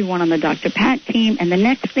everyone on the Dr. Pat team. And the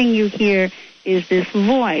next thing you hear is this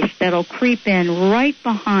voice that'll creep in right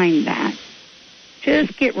behind that.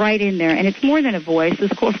 Just get right in there. And it's more than a voice.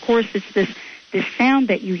 Of course, it's this this sound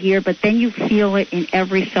that you hear, but then you feel it in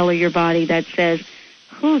every cell of your body that says,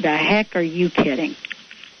 who the heck are you kidding?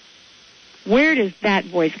 Where does that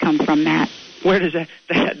voice come from, Matt? Where does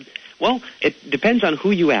that well, it depends on who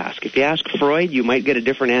you ask. If you ask Freud, you might get a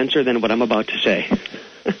different answer than what I'm about to say.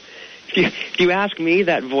 If you ask me,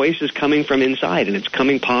 that voice is coming from inside, and it's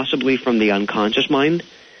coming possibly from the unconscious mind.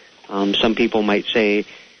 Some people might say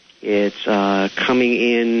it's coming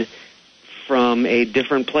in from a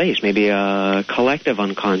different place, maybe a collective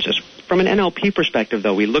unconscious. From an NLP perspective,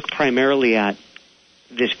 though, we look primarily at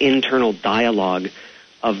this internal dialogue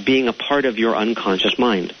of being a part of your unconscious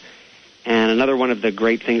mind. And another one of the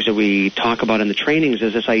great things that we talk about in the trainings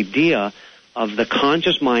is this idea of the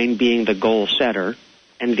conscious mind being the goal setter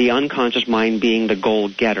and the unconscious mind being the goal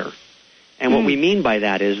getter. And what we mean by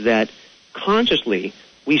that is that consciously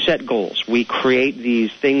we set goals. We create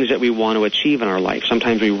these things that we want to achieve in our life.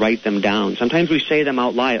 Sometimes we write them down. Sometimes we say them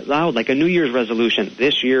out loud, like a New Year's resolution.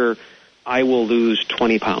 This year I will lose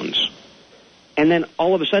 20 pounds. And then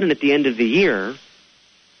all of a sudden at the end of the year,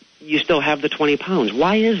 you still have the 20 pounds.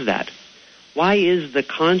 Why is that? Why is the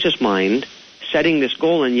conscious mind setting this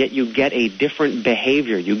goal and yet you get a different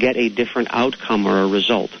behavior, you get a different outcome or a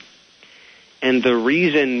result? And the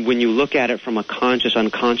reason, when you look at it from a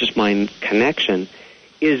conscious-unconscious mind connection,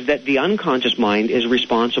 is that the unconscious mind is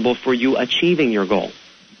responsible for you achieving your goal.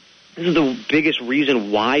 This is the biggest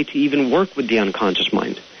reason why to even work with the unconscious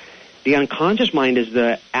mind. The unconscious mind is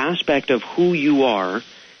the aspect of who you are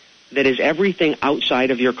that is everything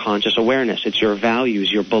outside of your conscious awareness. It's your values,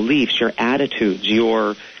 your beliefs, your attitudes,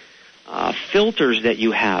 your filters that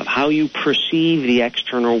you have, how you perceive the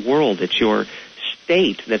external world. It's your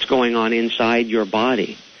state that's going on inside your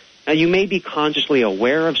body. Now, you may be consciously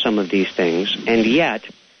aware of some of these things, and yet,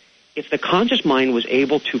 if the conscious mind was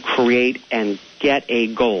able to create and get a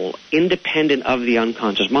goal independent of the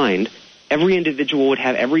unconscious mind, every individual would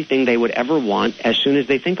have everything they would ever want as soon as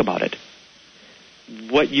they think about it.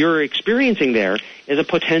 What you're experiencing there is a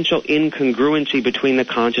potential incongruency between the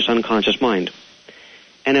conscious-unconscious mind.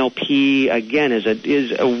 NLP, again,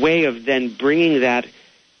 is a way of then bringing that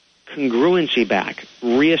congruency back,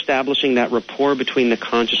 reestablishing that rapport between the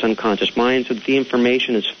conscious-unconscious mind so that the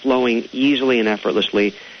information is flowing easily and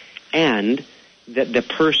effortlessly, and that the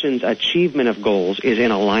person's achievement of goals is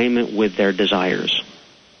in alignment with their desires.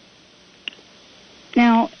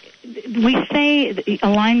 Now, we say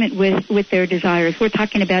alignment with their desires. We're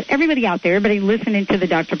talking about everybody out there, everybody listening to the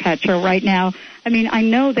Dr. Pat Show right now. I mean, I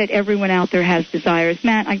know that everyone out there has desires.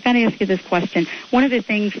 Matt, I've got to ask you this question. One of the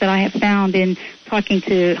things that I have found in talking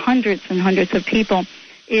to hundreds and hundreds of people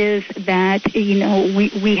is that, you know,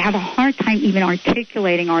 we have a hard time even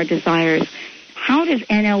articulating our desires. How does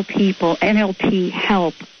NLP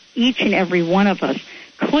help each and every one of us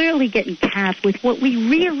clearly get in path with what we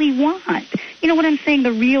really want? You know what I'm saying?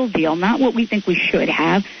 The real deal, not what we think we should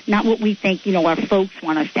have, not what we think, you know, our folks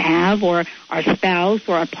want us to have, or our spouse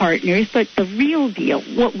or our partners, but the real deal,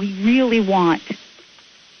 what we really want.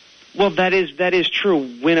 Well, that is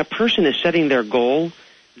true. When a person is setting their goal,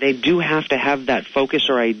 they do have to have that focus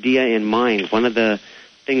or idea in mind. One of the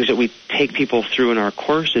things that we take people through in our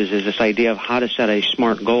courses is this idea of how to set a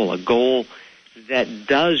SMART goal, a goal that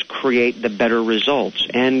does create the better results.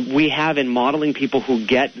 And we have, in modeling people who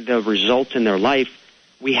get the results in their life,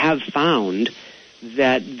 we have found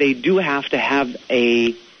that they do have to have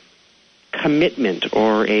a commitment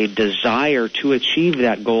or a desire to achieve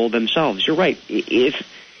that goal themselves. You're right.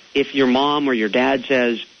 If your mom or your dad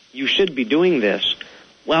says, you should be doing this,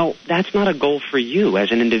 well, that's not a goal for you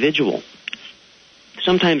as an individual.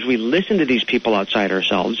 Sometimes we listen to these people outside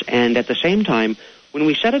ourselves, and at the same time, when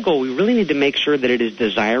we set a goal, we really need to make sure that it is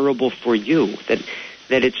desirable for you, that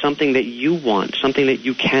it's something that you want, something that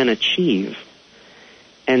you can achieve.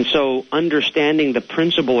 And so understanding the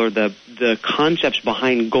principle or the concepts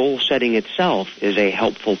behind goal setting itself is a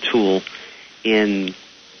helpful tool in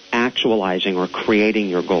actualizing or creating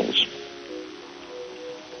your goals.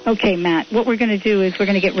 Okay, Matt, what we're going to do is we're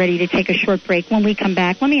going to get ready to take a short break. When we come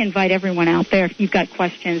back, let me invite everyone out there, if you've got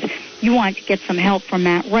questions, you want to get some help from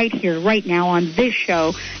Matt right here, right now on this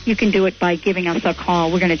show, you can do it by giving us a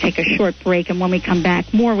call. We're going to take a short break, and when we come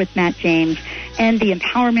back, more with Matt James and the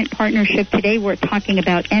Empowerment Partnership. Today we're talking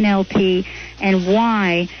about NLP and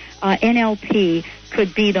why NLP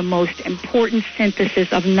could be the most important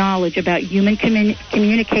synthesis of knowledge about human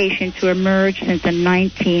communication to emerge since the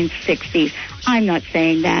 1960s. I'm not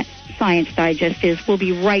saying that. Science Digest is. We'll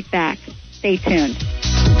be right back. Stay tuned.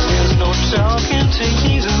 There's no talking to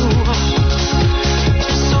you.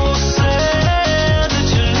 It's so sad that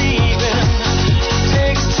you're leaving.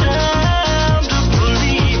 Takes time to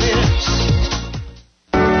believe it.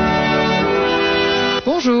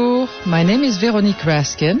 is Veronique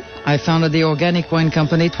Raskin. I founded the Organic Wine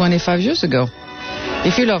Company 25 years ago.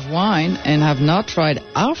 If you love wine and have not tried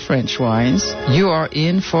our French wines, you are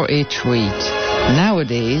in for a treat.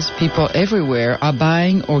 Nowadays, people everywhere are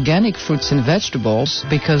buying organic fruits and vegetables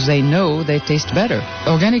because they know they taste better.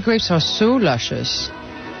 Organic grapes are so luscious.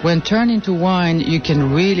 When turned into wine, you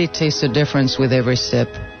can really taste the difference with every sip.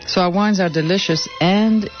 So our wines are delicious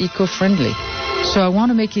and eco-friendly. So I want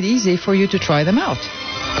to make it easy for you to try them out.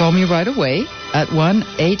 Call me right away at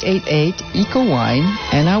 1-888-ECO-WINE,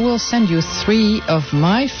 and I will send you 3 of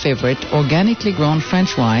my favorite organically grown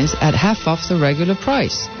French wines at half off the regular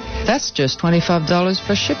price. That's just $25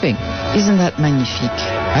 for shipping. Isn't that magnifique?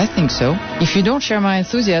 I think so. If you don't share my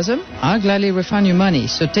enthusiasm, I'll gladly refund you money.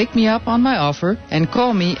 So take me up on my offer and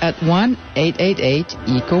call me at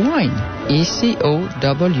 1-888-ECO-WINE.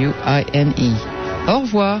 ECOWINE. Au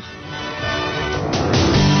revoir.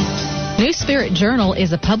 New Spirit Journal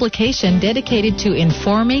is a publication dedicated to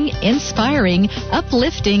informing, inspiring,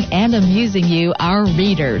 uplifting, and amusing you, our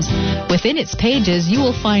readers. Within its pages, you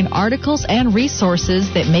will find articles and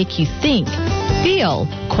resources that make you think, feel,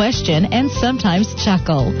 question, and sometimes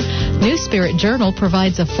chuckle. New Spirit Journal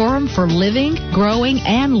provides a forum for living, growing,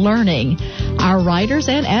 and learning. Our writers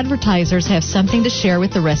and advertisers have something to share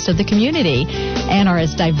with the rest of the community and are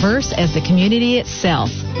as diverse as the community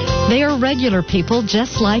itself. They are regular people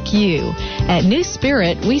just like you. At New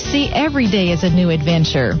Spirit, we see every day as a new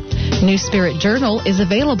adventure. New Spirit Journal is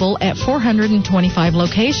available at 425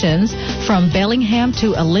 locations from Bellingham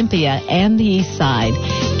to Olympia and the East Side.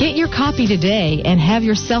 Get your copy today and have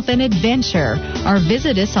yourself an adventure, or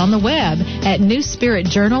visit us on the web at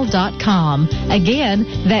newspiritjournal.com. Again,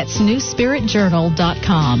 that's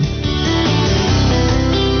newspiritjournal.com.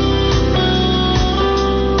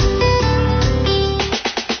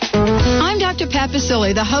 Dr. Pat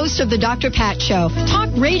Baccili, the host of the Dr. Pat Show. Talk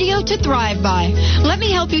radio to thrive by. Let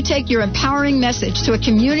me help you take your empowering message to a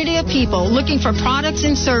community of people looking for products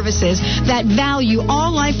and services that value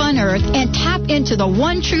all life on earth and tap into the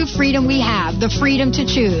one true freedom we have, the freedom to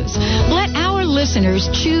choose. Let our listeners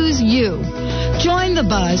choose you. Join the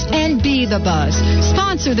buzz and be the buzz.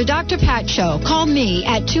 Sponsor the Dr. Pat Show. Call me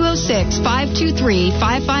at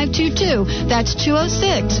 206-523-5522. That's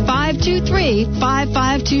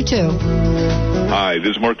 206-523-5522. Hi, this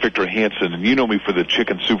is Mark Victor Hansen, and you know me for the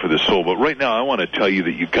Chicken Soup for the Soul, but right now I want to tell you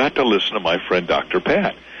that you got to listen to my friend Dr.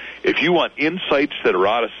 Pat. If you want insights that are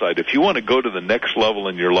out of sight, if you want to go to the next level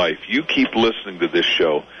in your life, you keep listening to this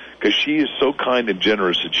show, because she is so kind and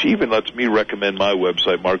generous, and she even lets me recommend my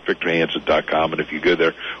website, markvictorhansen.com, and if you go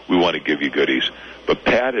there, we want to give you goodies. But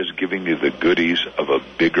Pat is giving you the goodies of a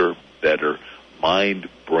bigger, better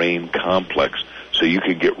mind-brain complex, so you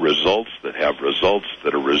can get results that have results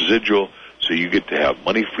that are residual, so you get to have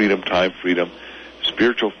money freedom, time freedom,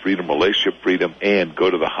 spiritual freedom, relationship freedom, and go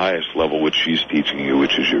to the highest level, which she's teaching you,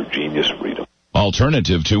 which is your genius freedom.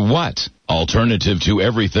 Alternative to what? Alternative to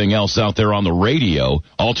everything else out there on the radio.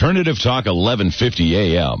 Alternative Talk 1150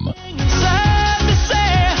 AM.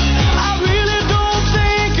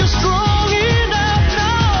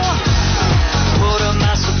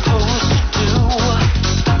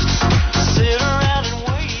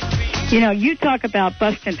 You know, you talk about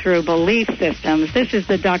busting through belief systems. This is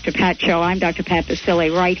the Dr. Pat Show. I'm Dr. Pat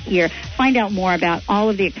Baccili right here. Find out more about all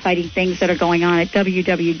of the exciting things that are going on at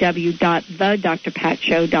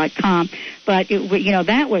www.thedrpatshow.com. But,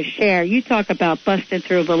 that was Cher. You talk about busting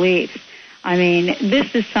through beliefs. I mean,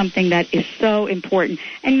 this is something that is so important.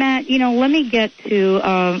 And, Matt, let me get to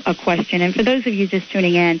a question. And for those of you just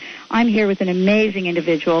tuning in, I'm here with an amazing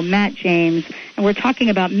individual, Matt James, and we're talking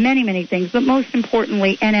about many, many things, but most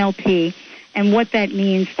importantly, NLP and what that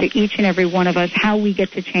means to each and every one of us, how we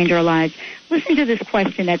get to change our lives. Listen to this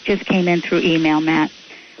question that just came in through email, Matt.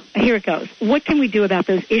 Here it goes. What can we do about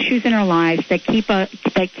those issues in our lives that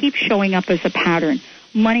keep showing up as a pattern?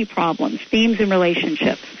 Money problems, themes in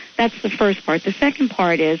relationships. That's the first part. The second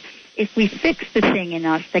part is, if we fix the thing in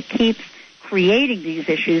us that keeps creating these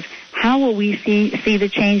issues, how will we see the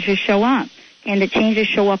changes show up? Can the changes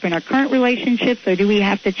show up in our current relationships, or do we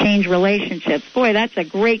have to change relationships? Boy, that's a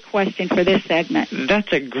great question for this segment.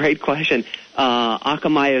 That's a great question.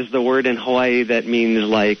 Akamai is the word in Hawaii that means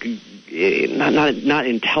like not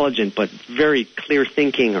intelligent, but very clear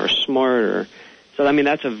thinking or smart. So, I mean,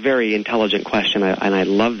 that's a very intelligent question, and I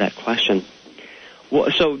love that question.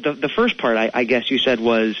 Well, so the first part, I guess you said,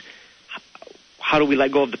 was how do we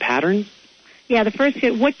let go of the pattern? Yeah, the first,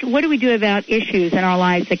 what do we do about issues in our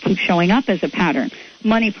lives that keep showing up as a pattern?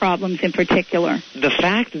 Money problems in particular. The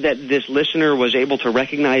fact that this listener was able to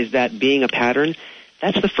recognize that being a pattern,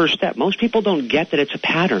 that's the first step. Most people don't get that it's a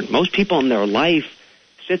pattern. Most people in their life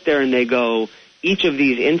sit there and they go, each of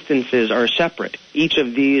these instances are separate. Each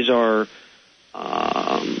of these are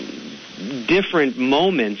different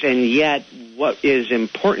moments, and yet what is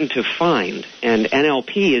important to find, and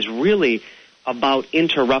NLP is really about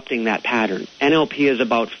interrupting that pattern. NLP is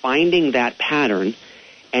about finding that pattern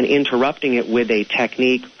and interrupting it with a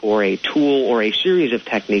technique or a tool or a series of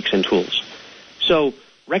techniques and tools. So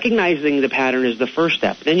recognizing the pattern is the first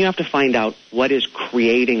step. Then you have to find out what is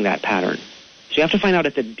creating that pattern. So you have to find out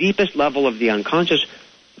at the deepest level of the unconscious,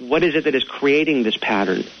 what is it that is creating this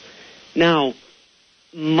pattern? Now,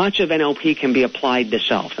 much of NLP can be applied to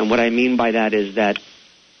self. And what I mean by that is that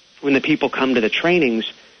when the people come to the trainings,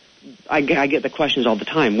 I get the questions all the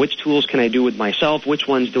time. Which tools can I do with myself? Which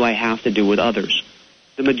ones do I have to do with others?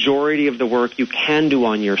 The majority of the work you can do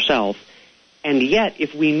on yourself. And yet,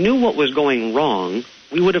 if we knew what was going wrong,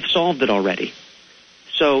 we would have solved it already.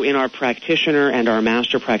 So in our practitioner and our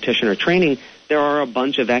master practitioner training, there are a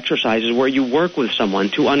bunch of exercises where you work with someone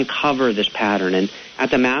to uncover this pattern. And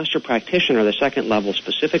at the master practitioner, the second level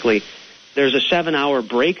specifically, there's a 7-hour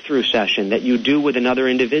breakthrough session that you do with another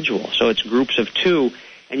individual. So it's groups of 2,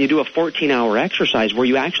 and you do a 14-hour exercise where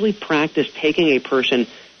you actually practice taking a person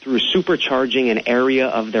through supercharging an area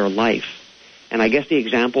of their life. And I guess the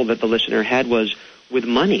example that the listener had was with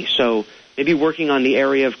money. So maybe working on the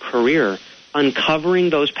area of career, uncovering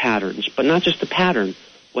those patterns, but not just the pattern,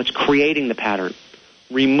 what's creating the pattern,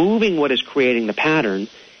 removing what is creating the pattern,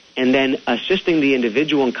 and then assisting the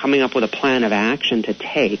individual in coming up with a plan of action to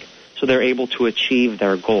take so they're able to achieve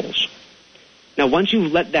their goals. Now, once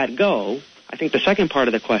you've let that go, I think the second part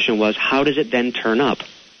of the question was, how does it then turn up?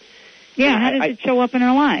 Yeah, how does it show up in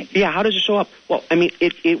our lives? Yeah, how does it show up? Well, I mean,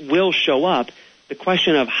 it will show up. The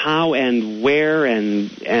question of how and where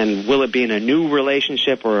and will it be in a new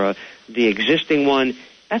relationship or the existing one,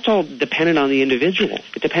 that's all dependent on the individual.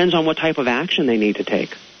 It depends on what type of action they need to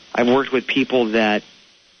take. I've worked with people that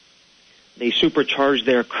they supercharge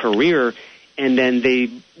their career, and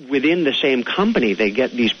then within the same company, they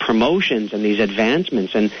get these promotions and these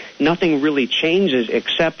advancements, and nothing really changes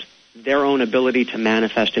except their own ability to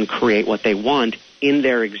manifest and create what they want in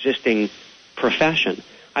their existing profession.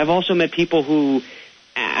 I've also met people who,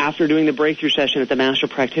 after doing the breakthrough session at the master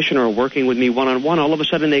practitioner or working with me one-on-one, all of a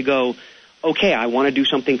sudden they go, okay, I want to do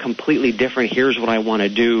something completely different. Here's what I want to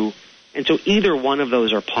do. And so either one of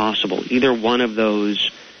those are possible. Either one of those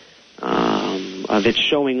that's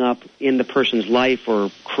showing up in the person's life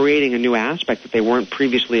or creating a new aspect that they weren't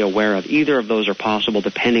previously aware of. Either of those are possible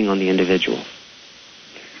depending on the individual.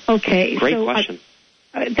 Okay. Great question.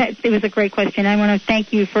 It was a great question. I want to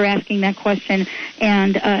thank you for asking that question.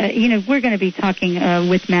 And, we're going to be talking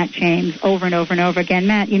with Matt James over and over and over again.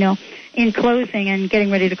 Matt, in closing and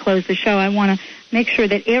getting ready to close the show, I want to make sure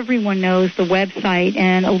that everyone knows the website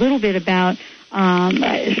and a little bit about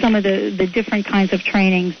some of the different kinds of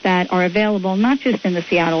trainings that are available, not just in the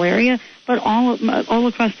Seattle area, but all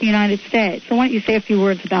across the United States. So why don't you say a few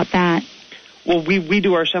words about that? Well, we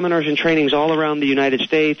do our seminars and trainings all around the United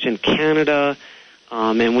States and Canada,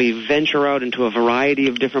 and we venture out into a variety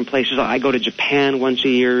of different places. I go to Japan once a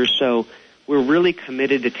year, so we're really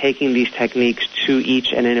committed to taking these techniques to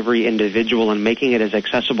each and every individual and making it as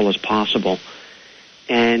accessible as possible.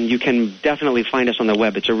 And you can definitely find us on the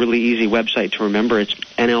web. It's a really easy website to remember. It's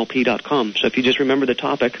NLP.com. So if you just remember the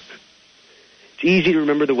topic, it's easy to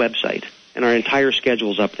remember the website, and our entire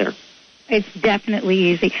schedule's up there. It's definitely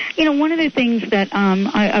easy. One of the things that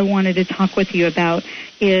I wanted to talk with you about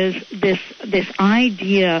is this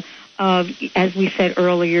idea of, as we said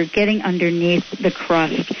earlier, getting underneath the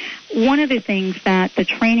crust. One of the things that the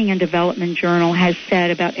Training and Development Journal has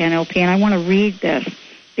said about NLP, and I want to read this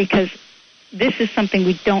because this is something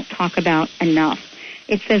we don't talk about enough.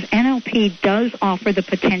 It says NLP does offer the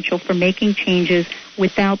potential for making changes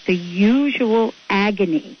without the usual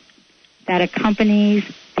agony that accompanies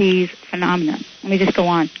these phenomena. Let me just go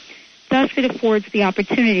on. Thus, it affords the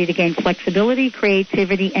opportunity to gain flexibility,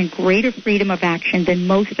 creativity, and greater freedom of action than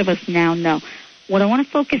most of us now know. What I want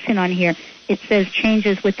to focus in on here, it says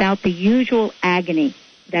changes without the usual agony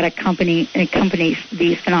that accompanies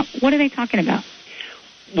these phenomena. What are they talking about?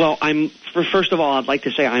 Well, first of all, I'd like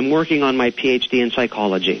to say I'm working on my PhD in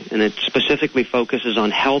psychology, and it specifically focuses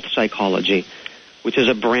on health psychology, which is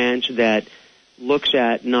a branch that looks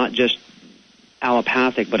at not just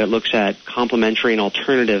allopathic, but it looks at complementary and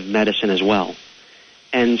alternative medicine as well.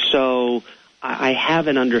 And so I have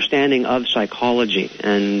an understanding of psychology.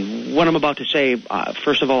 And what I'm about to say,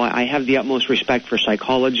 first of all, I have the utmost respect for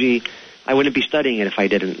psychology. I wouldn't be studying it if I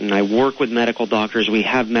didn't. And I work with medical doctors. We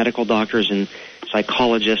have medical doctors and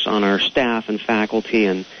psychologists on our staff and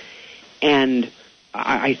faculty. And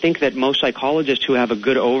I think that most psychologists who have a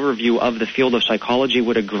good overview of the field of psychology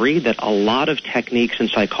would agree that a lot of techniques in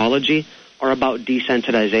psychology are about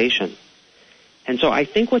desensitization. And so I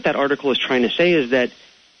think what that article is trying to say is that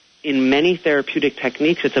in many therapeutic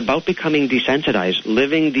techniques, it's about becoming desensitized,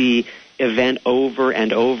 living the event over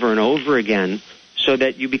and over and over again so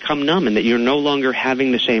that you become numb and that you're no longer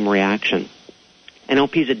having the same reaction.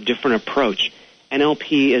 NLP is a different approach.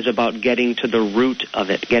 NLP is about getting to the root of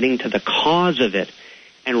it, getting to the cause of it.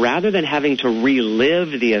 And rather than having to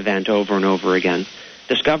relive the event over and over again,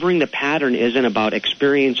 discovering the pattern isn't about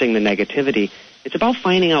experiencing the negativity. It's about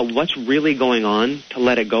finding out what's really going on to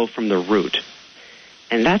let it go from the root.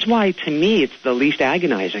 And that's why, to me, it's the least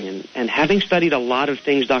agonizing. And having studied a lot of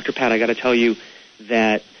things, Dr. Pat, I got to tell you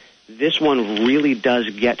that this one really does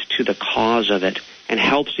get to the cause of it and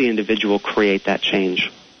helps the individual create that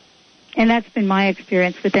change. And that's been my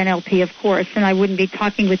experience with NLP, of course, and I wouldn't be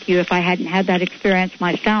talking with you if I hadn't had that experience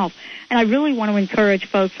myself. And I really want to encourage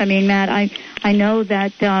folks. I mean, Matt, I know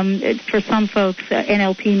that for some folks,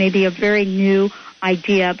 NLP may be a very new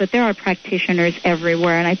idea, but there are practitioners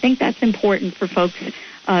everywhere, and I think that's important for folks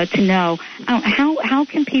to know. How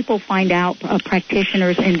can people find out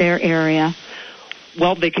practitioners in their area?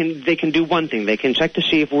 Well, they can do one thing. They can check to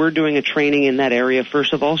see if we're doing a training in that area,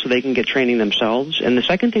 first of all, so they can get training themselves. And the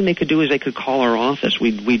second thing they could do is they could call our office.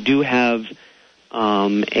 We do have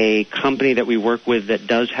a company that we work with that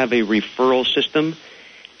does have a referral system.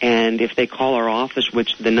 And if they call our office,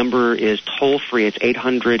 which the number is toll-free, it's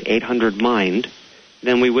 800-800-MIND,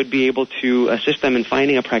 then we would be able to assist them in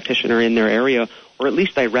finding a practitioner in their area or at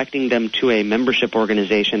least directing them to a membership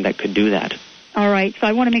organization that could do that. All right, so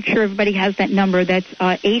I want to make sure everybody has that number. That's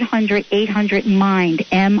 800-800-MIND,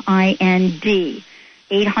 M-I-N-D,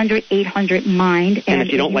 800-800-MIND. And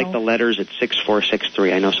if you don't like the letters, it's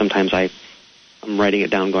 6463. I know sometimes I'm writing it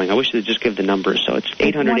down going, I wish they'd just give the numbers. So it's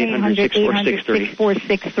 800-800-6463.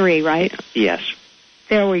 6463, right? Yes.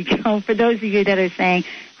 There we go. For those of you that are saying,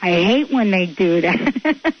 I hate when they do that.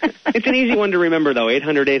 It's an easy one to remember, though,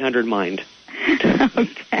 800-800-MIND.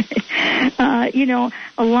 Okay.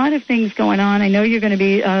 A lot of things going on. I know you're going to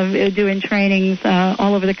be doing trainings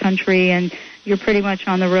all over the country, and you're pretty much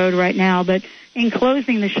on the road right now. But in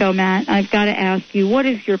closing the show, Matt, I've got to ask you, what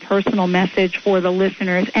is your personal message for the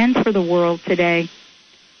listeners and for the world today?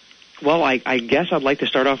 Well, I guess I'd like to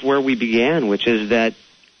start off where we began, which is that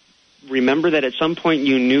remember that at some point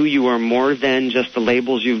you knew you are more than just the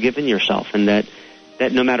labels you've given yourself, and that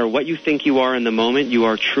no matter what you think you are in the moment, you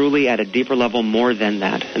are truly at a deeper level more than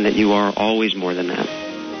that, and that you are always more than that.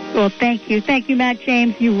 Well, thank you. Thank you, Matt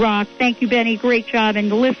James. You rock. Thank you, Benny. Great job. And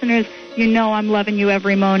the listeners, you know I'm loving you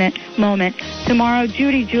every moment. Tomorrow,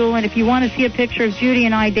 Judy Jewell, and if you want to see a picture of Judy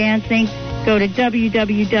and I dancing, go to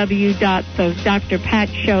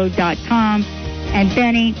www.thedrpatshow.com. And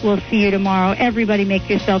Benny, we'll see you tomorrow. Everybody make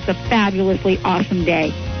yourselves a fabulously awesome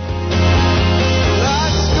day.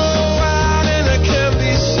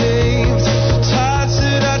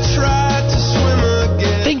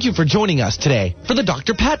 Thank you for joining us today for the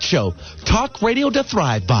Dr. Pat Show, talk radio to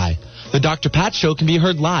thrive by. The Dr. Pat Show can be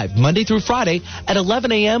heard live Monday through Friday at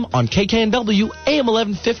 11 a.m. on KKNW AM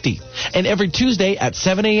 1150 and every Tuesday at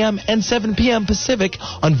 7 a.m. and 7 p.m. Pacific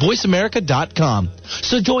on VoiceAmerica.com.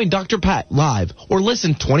 So join Dr. Pat live or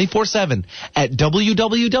listen 24/7 at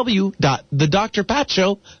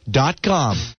www.thedrpatshow.com.